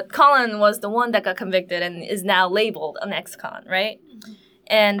 But Colin was the one that got convicted and is now labeled an ex-con, right?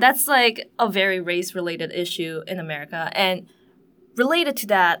 And that's, like, a very race-related issue in America. And related to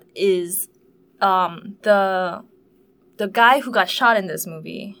that is the guy who got shot in this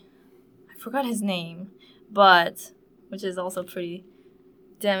movie. I forgot his name, but which is also pretty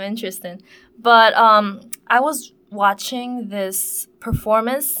damn interesting. But I was watching this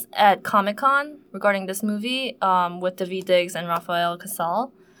performance at Comic-Con regarding this movie with David Diggs and Rafael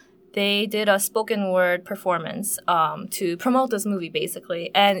Casal. They did a spoken word performance to promote this movie,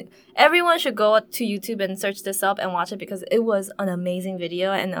 basically. And everyone should go to YouTube and search this up and watch it because it was an amazing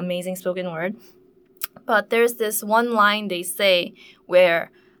video and amazing spoken word. But there's this one line they say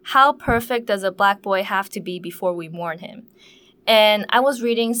where, how perfect does a black boy have to be before we mourn him? And I was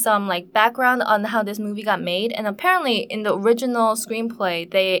reading some, like, background on how this movie got made. And apparently in the original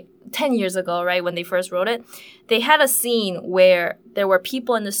screenplay, 10 years ago, right, when they first wrote it, they had a scene where there were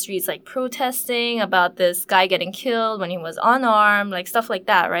people in the streets, like, protesting about this guy getting killed when he was unarmed, like, stuff like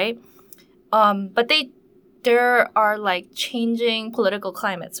that, right? But there are, like, changing political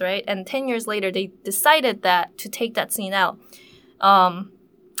climates, right? And 10 years later, they decided to take that scene out.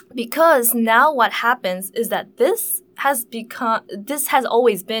 Because now what happens is that this has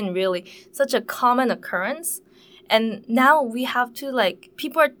always been really such a common occurrence. And now we have to, like,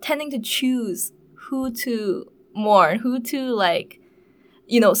 people are tending to choose who to mourn, who to, like,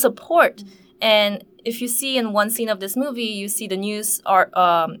 you know, support. And if you see in one scene of this movie, you see the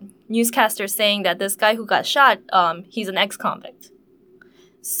newscaster saying that this guy who got shot, he's an ex-convict.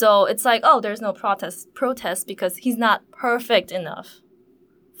 So it's like, oh, there's no protest because he's not perfect enough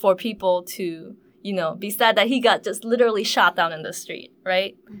for people to, you know, be sad that he got just literally shot down in the street,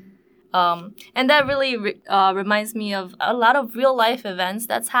 right? And that really reminds me of a lot of real life events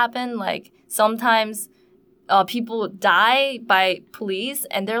that's happened. Like, sometimes people die by police,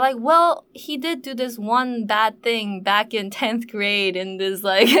 and they're like, well, he did do this one bad thing back in 10th grade in this,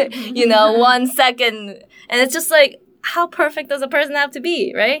 like, 1 second. And it's just like, how perfect does a person have to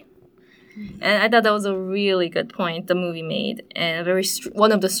be, right? And I thought that was a really good point the movie made, and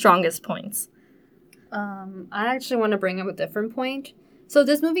one of the strongest points. I actually want to bring up a different point. So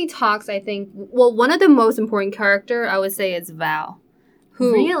this movie talks, I think, one of the most important character, I would say, is Val.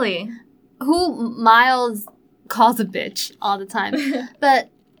 Really? Who Miles calls a bitch all the time. But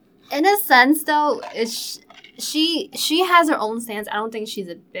in a sense, though, she has her own stance. I don't think she's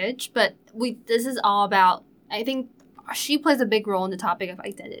a bitch, but this is all about, I think she plays a big role in the topic of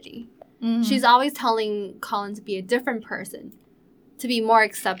identity. Mm-hmm. She's always telling Colin to be a different person, to be more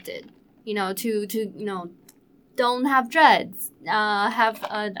accepted, to don't have dreads, have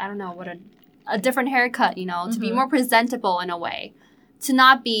a different haircut, to be more presentable in a way, to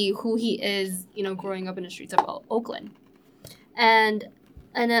not be who he is, growing up in the streets of Oakland. And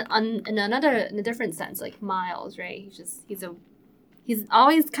then in a different sense, like Miles, right? He's a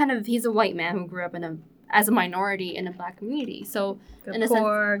white man who grew up as a minority in a black community. So in a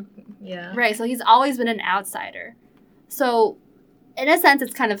sense, yeah. Right. So he's always been an outsider. So in a sense,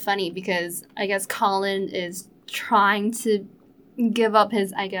 it's kind of funny because I guess Colin is trying to give up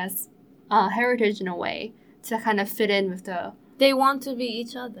his, heritage in a way to kind of fit in with the... They want to be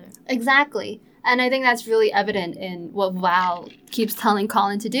each other. Exactly. And I think that's really evident in what Val keeps telling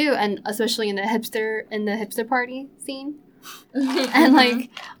Colin to do, and especially in the hipster party scene. And like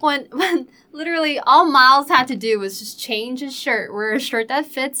when literally all Miles had to do was just change his shirt, wear a shirt that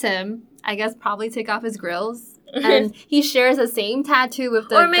fits him, I guess probably take off his grills, and he shares the same tattoo with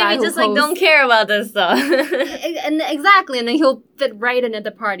the guy who or maybe just like don't care about this stuff. And exactly, and then he'll fit right in at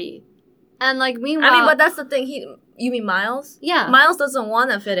the party. And like meanwhile, but that's the thing. You mean Miles? Yeah, Miles doesn't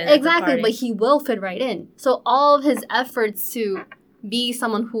want to fit in. Exactly, at the party. But he will fit right in. So all of his efforts to be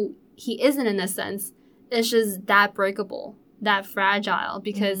someone who he isn't in a sense, it's just that breakable, that fragile,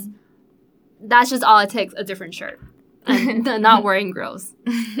 because that's just all it takes, a different shirt. And not wearing grills.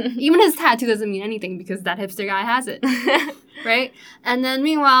 Even his tattoo doesn't mean anything because that hipster guy has it. Right? And then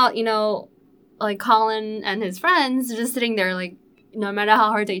meanwhile, like Colin and his friends are just sitting there like, no matter how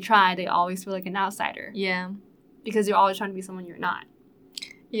hard they try, they always feel like an outsider. Yeah. Because you're always trying to be someone you're not.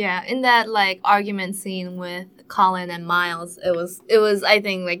 Yeah, in that like argument scene with Colin and Miles, it was I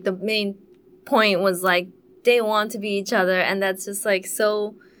think like the main point was like they want to be each other, and that's just like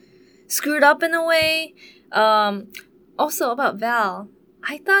so screwed up in a way. Also about Val,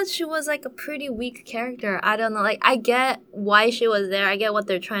 I thought she was like a pretty weak character. I don't know, like I get why she was there. I get what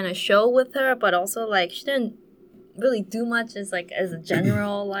they're trying to show with her, but also like she didn't really do much as a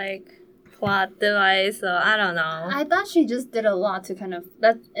general like plot device, so I don't know. I thought she just did a lot to kind of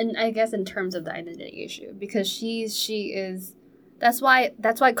that, and I guess in terms of the identity issue, because she is. That's why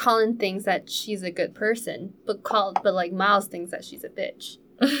Colin thinks that she's a good person, but like Miles thinks that she's a bitch,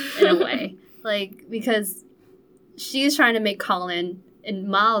 in a way, like because she's trying to make Colin, in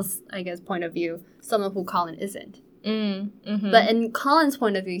Miles' I guess point of view, someone who Colin isn't. Mm-hmm. But in Colin's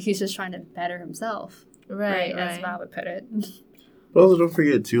point of view, he's just trying to better himself. Right. As Val would put it. But also don't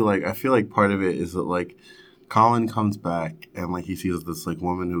forget too, like I feel like part of it is that like Colin comes back and like he sees this like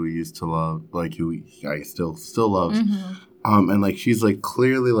woman who he used to love, like who he still loves, and like she's like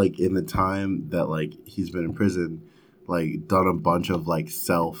clearly like in the time that like he's been in prison, like done a bunch of like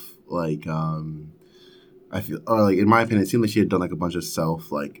self like I feel, or like in my opinion, it seemed like she had done like a bunch of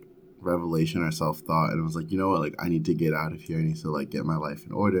self like revelation or self-thought, and it was like, you know what, like I need to get out of here, I need to like get my life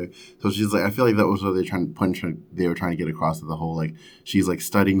in order. So she's like, I feel like that was what they were trying to get across to the whole like she's like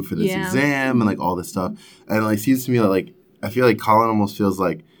studying for this exam and like all this stuff, and like seems to me like I feel like Colin almost feels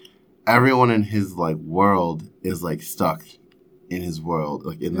like everyone in his like world is like stuck in his world,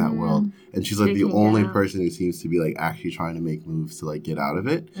 like in that world, and she's like the only person who seems to be like actually trying to make moves to like get out of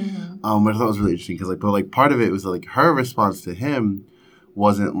it. But I thought it was really interesting because like, but like part of it was like her response to him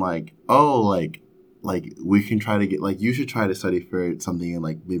wasn't like, oh, like we can try to get, like, you should try to study for something and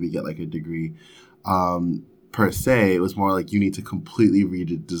like maybe get like a degree per se. It was more like you need to completely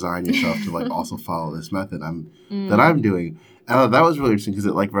redesign yourself to like also follow this method that I'm doing. And that was really interesting because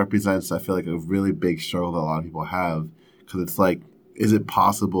it like represents, I feel like, a really big struggle that a lot of people have, because it's like, is it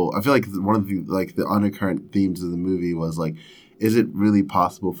possible? I feel like one of the like the undercurrent themes of the movie was like, is it really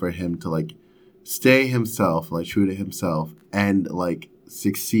possible for him to like stay himself, like true to himself, and like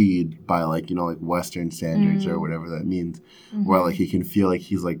succeed by like, you know, like Western standards or whatever that means, where like he can feel like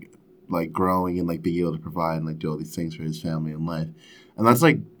he's like growing and like being able to provide and like do all these things for his family and life. And that's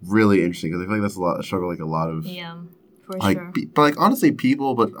like really interesting because I feel like that's a struggle like a lot of for like sure. but like honestly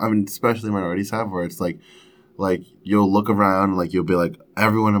people, but I mean especially minorities have, where it's like like, you'll look around, like, you'll be like,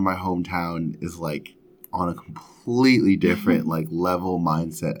 everyone in my hometown is, like, on a completely different, like, level,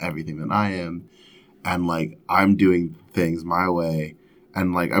 mindset, everything than I am. And, like, I'm doing things my way.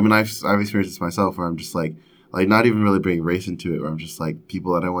 And, like, I mean, I've experienced this myself where I'm just, like, not even really bringing race into it, where I'm just, like,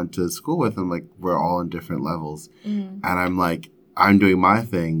 people that I went to school with, and, like, we're all on different levels. And I'm, like, I'm doing my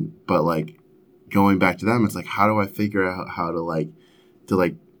thing, but, like, going back to them, it's, like, how do I figure out how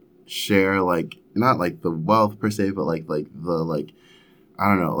to share, like, not, like, the wealth per se, but, like, the, like, I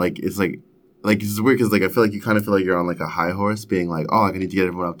don't know, like, it's, like, it's weird because, like, I feel like you kind of feel like you're on, like, a high horse being like, oh, like, I need to get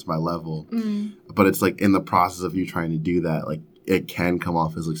everyone up to my level. But it's, like, in the process of you trying to do that, like, it can come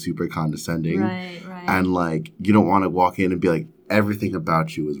off as, like, super condescending. Right. And, like, you don't want to walk in and be like, everything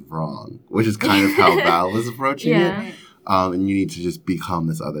about you is wrong, which is kind of how Val was approaching it. And you need to just become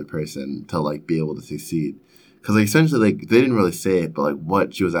this other person to, like, be able to succeed. Because, like, essentially, like, they didn't really say it, but, like,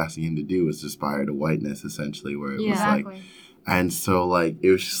 what she was asking him to do was aspire to whiteness, essentially, where it was, like... And so, like,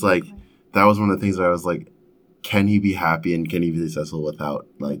 it was just, like... That was one of the things where I was like, can he be happy and can he be successful without,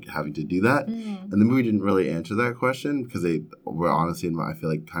 like, having to do that? And the movie didn't really answer that question because they were honestly, I feel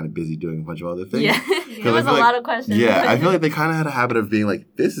like, kind of busy doing a bunch of other things. Yeah, there was a lot of questions. Yeah, I feel like they kind of had a habit of being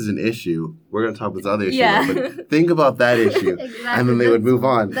like, this is an issue. We're going to talk about this other issue. But think about that issue. And then they would move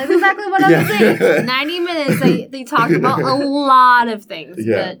on. That's exactly what I was saying. 90 minutes, they talked about a lot of things.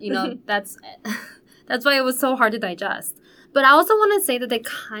 Yeah. But, you know, that's why it was so hard to digest. But I also want to say that they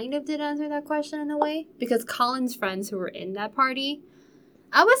kind of did answer that question in a way, because Colin's friends who were in that party,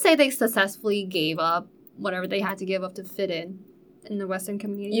 I would say they successfully gave up whatever they had to give up to fit in the Western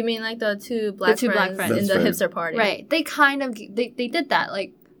community. You mean like the two black friends in the hipster party? Right. They kind of, they did that.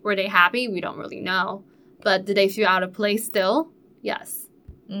 Like, were they happy? We don't really know. But did they feel out of place still? Yes.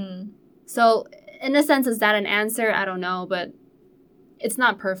 So, in a sense, is that an answer? I don't know, but... It's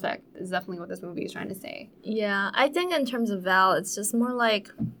not perfect, is definitely what this movie is trying to say. Yeah, I think in terms of Val, it's just more like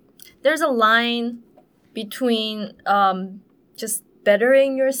there's a line between just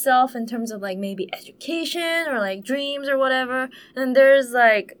bettering yourself in terms of, like, maybe education or, like, dreams or whatever. And there's,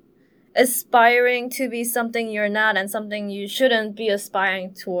 like, aspiring to be something you're not and something you shouldn't be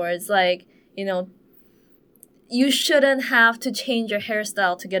aspiring towards. Like, you know, you shouldn't have to change your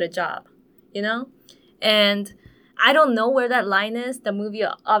hairstyle to get a job, you know? And... I don't know where that line is. The movie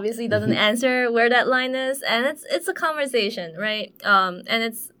obviously doesn't answer where that line is, and it's a conversation, right?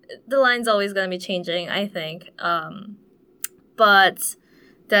 And the line's always gonna be changing, I think. But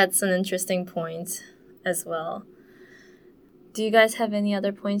that's an interesting point as well. Do you guys have any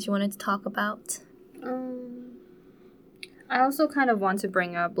other points you wanted to talk about? I also kind of want to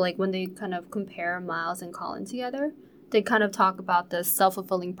bring up, like, when they kind of compare Miles and Colin together. They kind of talk about the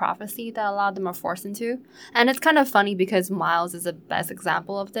self-fulfilling prophecy that a lot of them are forced into. And it's kind of funny because Miles is the best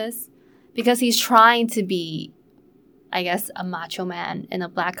example of this. Because he's trying to be, I guess, a macho man in a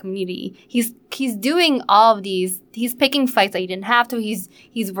black community. He's doing all of these. He's picking fights that he didn't have to. He's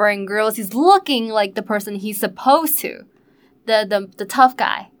wearing grills. He's looking like the person he's supposed to. The tough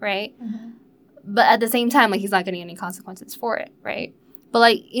guy, right? But at the same time, like, he's not getting any consequences for it, right? But,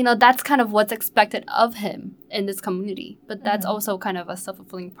 like, you know, that's kind of what's expected of him in this community. But that's also kind of a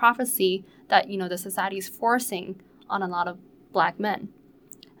self-fulfilling prophecy that, you know, the society is forcing on a lot of black men.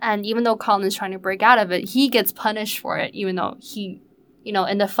 And even though Colin is trying to break out of it, he gets punished for it, even though he, you know,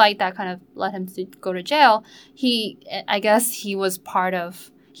 in the fight that kind of led him to go to jail, I guess he was part of,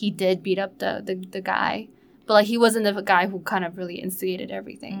 he did beat up the guy. But, like, he wasn't the guy who kind of really instigated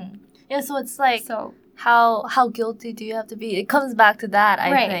everything. Yeah, so it's like... How guilty do you have to be? It comes back to that,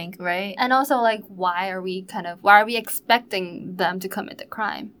 I think, right? And also, like, why are we expecting them to commit the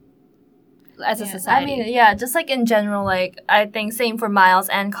crime as a society? I mean, yeah, just like in general, like, I think same for Miles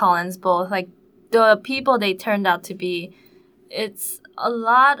and Collins both. Like, the people they turned out to be, it's a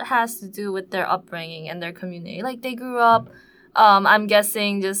lot has to do with their upbringing and their community. Like, they grew up, I'm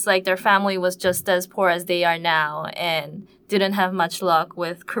guessing just like their family was just as poor as they are now and didn't have much luck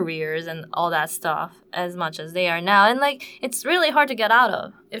with careers and all that stuff as much as they are now. And, like, it's really hard to get out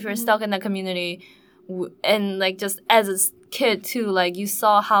of if you're stuck in the community. And, like, just as a kid, too, like, you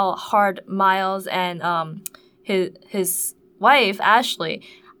saw how hard Miles and his wife, Ashley,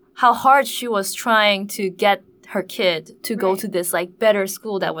 how hard she was trying to get her kid to go to this, like, better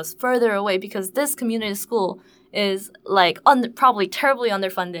school that was further away because this community school is, like, probably terribly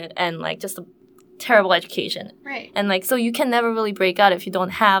underfunded and, like, just a terrible education. Right. And, like, so you can never really break out if you don't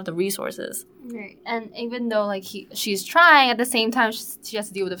have the resources. Right. And even though, like, she's trying, at the same time, she has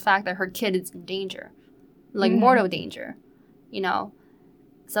to deal with the fact that her kid is in danger. Like, mortal danger. You know?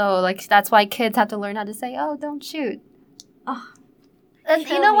 So, like, that's why kids have to learn how to say, oh, don't shoot. Oh. And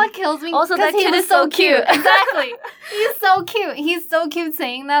you know what kills me? Also, that he kid was is so cute. Exactly. He's so cute. He's so cute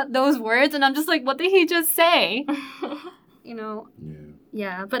saying those words, and I'm just like, what did he just say? You know?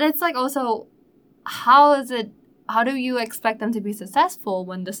 Yeah. But it's like also, how do you expect them to be successful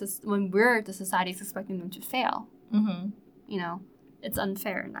when the society is expecting them to fail? Mm-hmm. You know, it's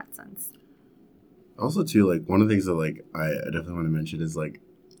unfair in that sense. Also, too, like, one of the things that, like, I definitely want to mention is, like,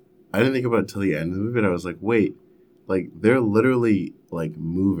 I didn't think about it till the end of the movie, but I was like, wait, like, they're literally, like,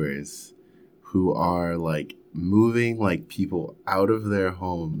 movers who are, like, moving, like, people out of their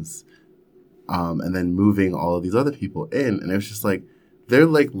homes, and then moving all of these other people in. And it was just, like, they're,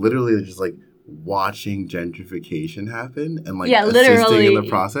 like, literally just, like, watching gentrification happen and, like, assisting in the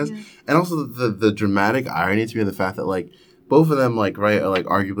process. Yeah. And also the dramatic irony to me of the fact that, like, both of them, like, right, are, like,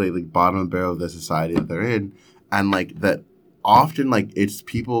 arguably, like, bottom barrel of the society that they're in. And, like, that often, like, it's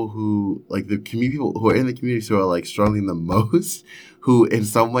people who, like, the community people who are in the communities who are, like, struggling the most, who in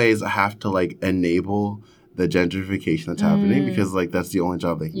some ways have to, like, enable the gentrification that's happening because, like, that's the only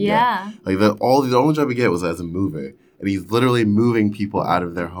job they can get. Like, the only job we get was as a mover. And he's literally moving people out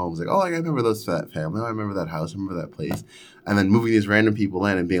of their homes. Like, oh, like, I remember that family. Oh, I remember that house. I remember that place. And then moving these random people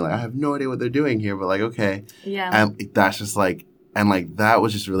in and being like, I have no idea what they're doing here, but, like, okay. Yeah. And that's just, like, and, like, that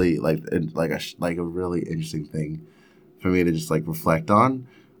was just really, like a really interesting thing for me to just, like, reflect on.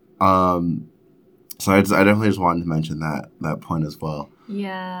 So I definitely just wanted to mention that point as well.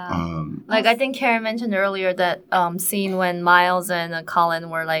 Yeah. Like, I think Karen mentioned earlier that scene when Miles and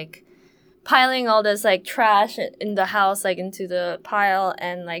Colin were, like, piling all this, like, trash in the house, like, into the pile.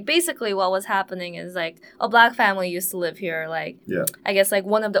 And, like, basically what was happening is, like, a black family used to live here, like, I guess, like,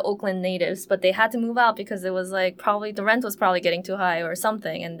 one of the Oakland natives. But they had to move out because it was, like, probably the rent was probably getting too high or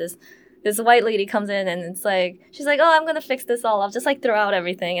something. And this white lady comes in and it's like, she's like, oh, I'm going to fix this all up. Just, like, throw out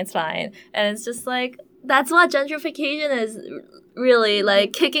everything. It's fine. And it's just, like, that's what gentrification is really,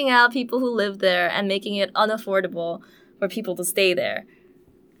 like, kicking out people who live there and making it unaffordable for people to stay there.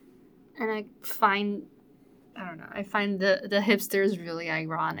 And I find the hipsters really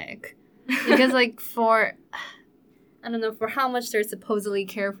ironic. Because, like, for how much they're supposedly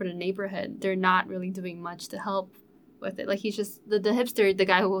care for the neighborhood, they're not really doing much to help with it. Like, he's just, the hipster, the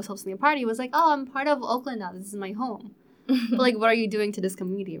guy who was hosting the party was like, oh, I'm part of Oakland now. This is my home. But, like, what are you doing to this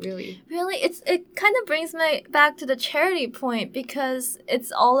community, really? Really, it kind of brings me back to the charity point because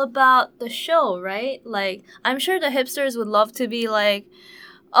it's all about the show, right? Like, I'm sure the hipsters would love to be like,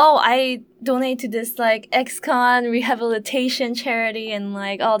 oh, I donate to this, like, ex-con rehabilitation charity and,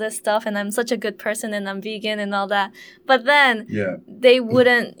 like, all this stuff, and I'm such a good person and I'm vegan and all that. But then they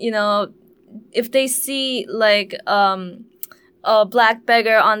wouldn't, you know, if they see, like, a black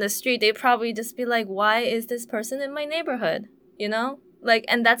beggar on the street, they'd probably just be like, why is this person in my neighborhood? You know? Like,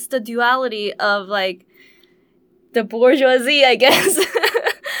 and that's the duality of, like, the bourgeoisie, I guess.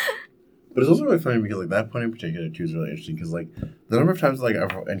 But it's also really funny because, like, that point in particular, too, is really interesting because, like, the number of times, like,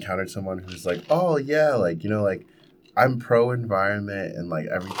 I've encountered someone who's like, oh, yeah, like, you know, like, I'm pro-environment and, like,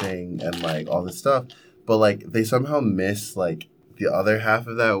 everything and, like, all this stuff. But, like, they somehow miss, like, the other half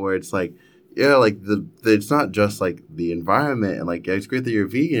of that where it's like, yeah, like, it's not just, like, the environment and, like, it's great that you're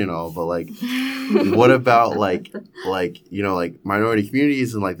vegan and all, but, like, what about, like, you know, like, minority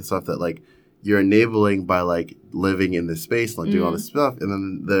communities and, like, the stuff that, like, you're enabling by, like, living in this space and, like, doing all this stuff. And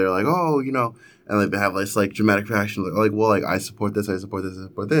then they're like, oh, you know, and, like, they have this, like, dramatic reaction. Like, well, like, I support this, I support this, I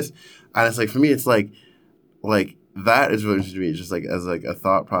support this. And it's, like, for me, it's, like, that is really interesting to me. It's just, like, as, like, a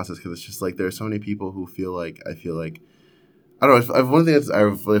thought process because it's just, like, there are so many people who feel like, I don't know, one thing that I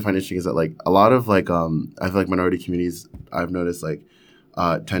really find interesting is that, like, a lot of, like, I feel like minority communities, I've noticed, like,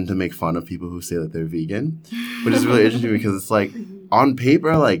 tend to make fun of people who say that they're vegan, which is really interesting because it's, like, on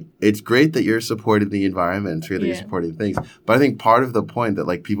paper, like, it's great that you're supporting the environment, it's great that you're supporting things, but I think part of the point that,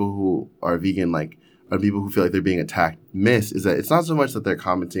 like, people who are vegan, like, or people who feel like they're being attacked miss is that it's not so much that they're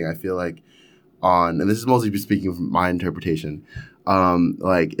commenting, I feel like, on, and this is mostly speaking from my interpretation,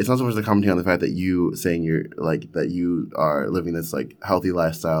 like, it's not so much the commenting on the fact that you saying you're, like, that you are living this, like, healthy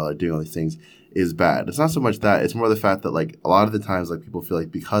lifestyle or doing all these things is bad. It's not so much that. It's more the fact that, like, a lot of the times, like, people feel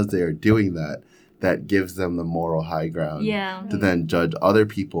like because they are doing that, that gives them the moral high ground to then judge other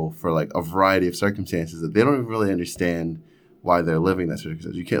people for, like, a variety of circumstances that they don't even really understand why they're living that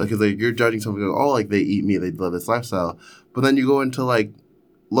circumstance. You can't, because, like, you're judging someone, oh, like, they eat meat, they live this lifestyle, but then you go into, like,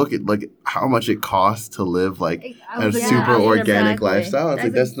 look at, like, how much it costs to live, like, a super organic lifestyle. It's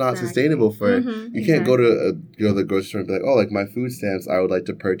like, that's not sustainable for, you can't go to, the grocery store and be like, oh, like, my food stamps, I would like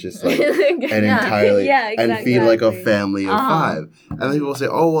to purchase, like, an entirely, and feed, like, a family of 5. And then people say,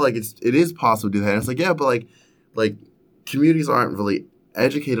 oh, well, like, it is possible to do that. And it's like, yeah, but, like, communities aren't really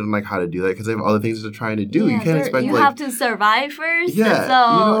educated on like how to do that because they have other things they're trying to do. Yeah, you can't expect you like have to survive first. Yeah,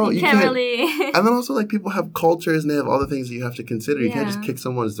 so you can't really. And then also like people have cultures and they have other things that you have to consider. You can't just Yeah. kick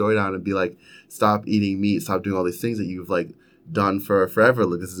someone's door down and be like, stop eating meat, stop doing all these things that you've like done for forever.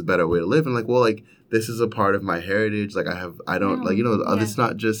 Like this is a better way to live. And like, well, like this is a part of my heritage. Like I don't like it's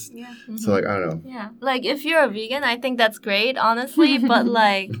not just. Yeah. So like I don't know. Yeah, like if you're a vegan, I think that's great, honestly. But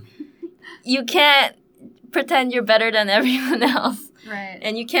like, you can't pretend you're better than everyone else. Right.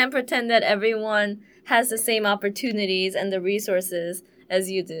 And you can't pretend that everyone has the same opportunities and the resources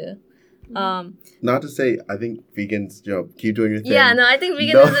as you do. Not to say I think vegans, keep doing your thing. Yeah, no, I think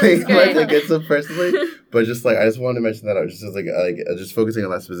veganism is great. Nothing against them personally, but just like I just wanted to mention that out, just as like just focusing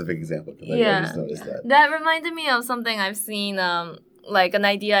on that specific example because I just noticed that. That reminded me of something I've seen, like an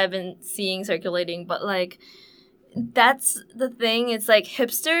idea I've been seeing circulating, but like that's the thing. It's like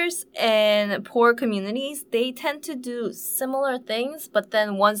hipsters and poor communities, they tend to do similar things, but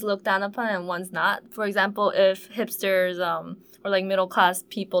then one's looked down upon and one's not. For example, if hipsters or like middle class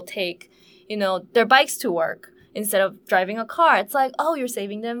people take, their bikes to work instead of driving a car, it's like, oh, you're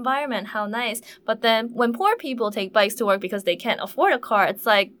saving the environment, how nice. But then when poor people take bikes to work because they can't afford a car, it's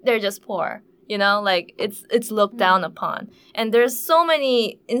like they're just poor. Like it's looked down upon. And there's so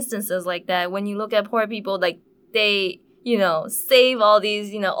many instances like that when you look at poor people, like they, save all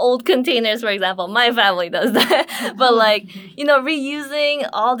these, old containers, for example. My family does that. But like, reusing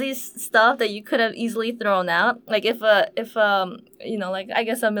all these stuff that you could have easily thrown out. Like if like I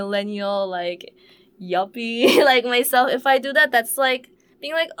guess a millennial, like yuppie like myself, if I do that, that's like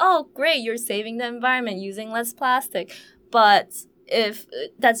being like, oh, great, you're saving the environment using less plastic. But if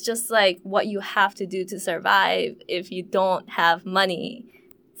that's just like what you have to do to survive if you don't have money.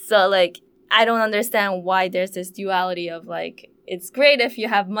 So like, I don't understand why there's this duality of like, it's great if you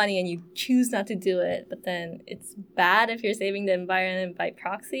have money and you choose not to do it, but then it's bad if you're saving the environment by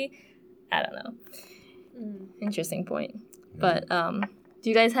proxy. I don't know. Interesting point. But do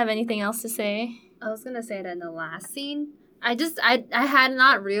you guys have anything else to say? I was gonna say that in the last scene, I had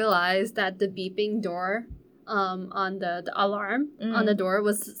not realized that the beeping door on the alarm on the door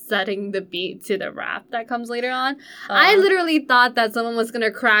was setting the beat to the rap that comes later on. I literally thought that someone was gonna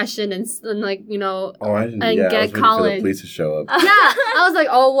crash in and like, I didn't, and get I was Colin. for the police to show up. Yeah, I was like,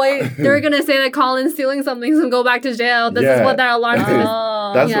 oh wait, they're gonna say that Colin's stealing something, so go back to jail. This is what that alarm's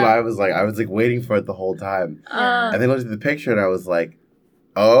gonna. That's what I was like. I was like waiting for it the whole time. And then I looked at the picture and I was like,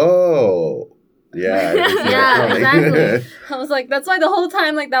 oh. Yeah, yeah, exactly. I was like, that's why the whole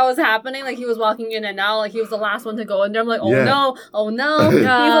time like that was happening, like he was walking in and out, like he was the last one to go in there. I'm like, oh no, he's the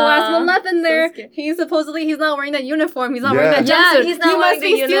last one left in there. So he's not wearing that uniform. He's not wearing that jumpsuit. He's not he must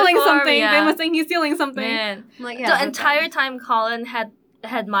be stealing something. Yeah. They must think he's stealing something. Man. I'm like, the entire time Colin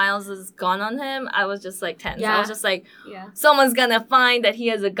had Miles' gun on him, I was just like tense. I was just like, someone's gonna find that he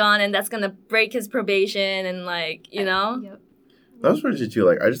has a gun and that's gonna break his probation and like, Yep. That was pretty too.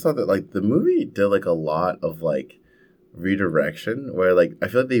 Like, I just thought that like the movie did like a lot of like redirection where like I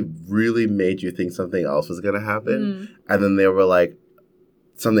feel like they really made you think something else was gonna happen, and then they were like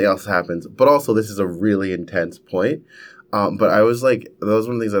something else happens, but also this is a really intense point. But I was like, that was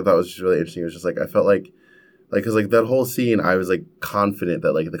one of the things I thought was just really interesting. It was just like I felt like because like that whole scene, I was like confident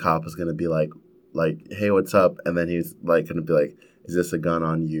that like the cop was gonna be like hey, what's up, and then he's like gonna be like, is this a gun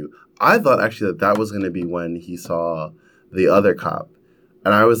on you? I thought actually that was gonna be when he saw the other cop,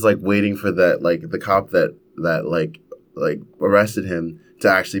 and I was like waiting for that, like the cop that like arrested him to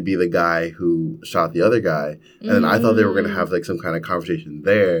actually be the guy who shot the other guy, and then I thought they were gonna have like some kind of conversation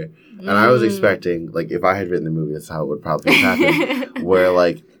there, and I was expecting like if I had written the movie, that's how it would probably happen, where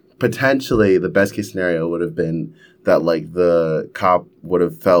like potentially the best case scenario would have been that like the cop would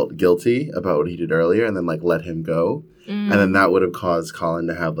have felt guilty about what he did earlier and then like let him go. And then that would have caused Colin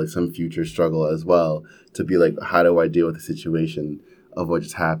to have like some future struggle as well, to be like, how do I deal with the situation of what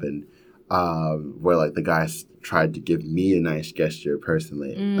just happened? Where like the guy tried to give me a nice gesture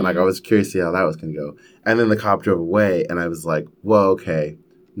personally. And like I was curious to see how that was going to go. And then the cop drove away and I was like, well, okay,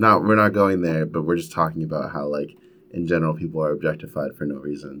 we're not going there, but we're just talking about how like in general people are objectified for no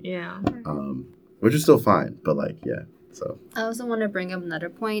reason. Yeah. Which is still fine, but like, yeah. So I also want to bring up another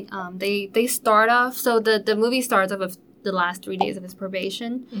point. They start off, so the movie starts off with the last 3 days of his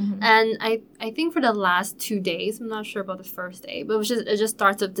probation, and I think for the last 2 days, I'm not sure about the first day, but it just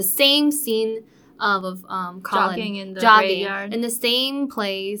starts with the same scene of Colin jogging in the graveyard, in the same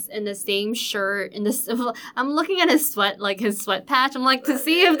place, in the same shirt, in this. I'm looking at his sweat patch. I'm like to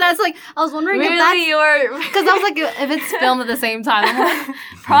see if that's like. I was wondering really if that's because I was like if it's filmed at the same time. I'm like,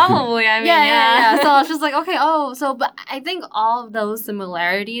 probably. I mean, yeah. So I was just like, okay, but I think all of those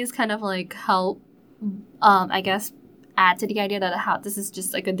similarities kind of like help, I guess, add to the idea that how this is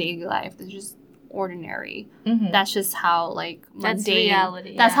just like a daily life. This is just ordinary. That's just how like mundane. That's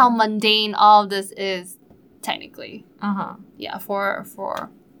reality. That's how mundane all of this is, technically. Yeah, for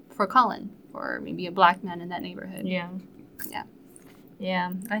Colin, for maybe a black man in that neighborhood. Yeah. Yeah.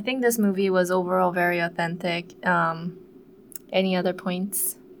 Yeah. I think this movie was overall very authentic. Any other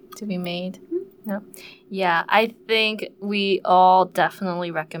points to be made? No. Yeah, I think we all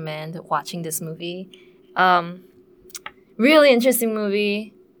definitely recommend watching this movie. Really interesting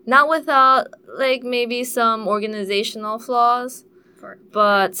movie. Not without like maybe some organizational flaws,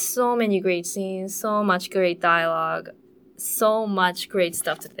 but so many great scenes, so much great dialogue, so much great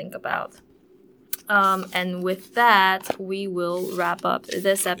stuff to think about. And with that, we will wrap up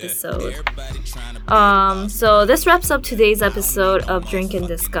this episode. So this wraps up today's episode of Drink and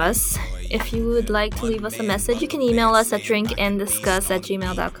Discuss. If you would like to leave us a message, you can email us at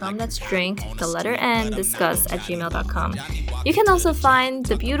drinkanddiscuss@gmail.com. That's drink, the letter N, discuss@gmail.com. You can also find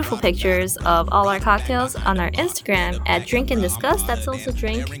the beautiful pictures of all our cocktails on our Instagram at drinkanddiscuss. That's also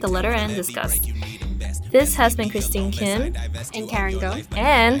drink, the letter N, discuss. This has been Christine Kim and Karen Go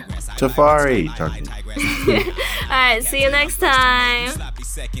and Tafari talking. Alright, see you next time.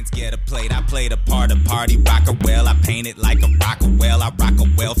 Seconds get a plate. I played a part of party rocker well. I painted like a rocker well. I rock a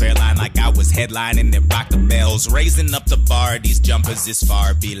welfare line like I was headlining at Rock the Bells. Raising up the bar, these jumpers is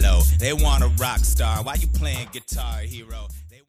far below. They want a rock star. Why you playing Guitar Hero?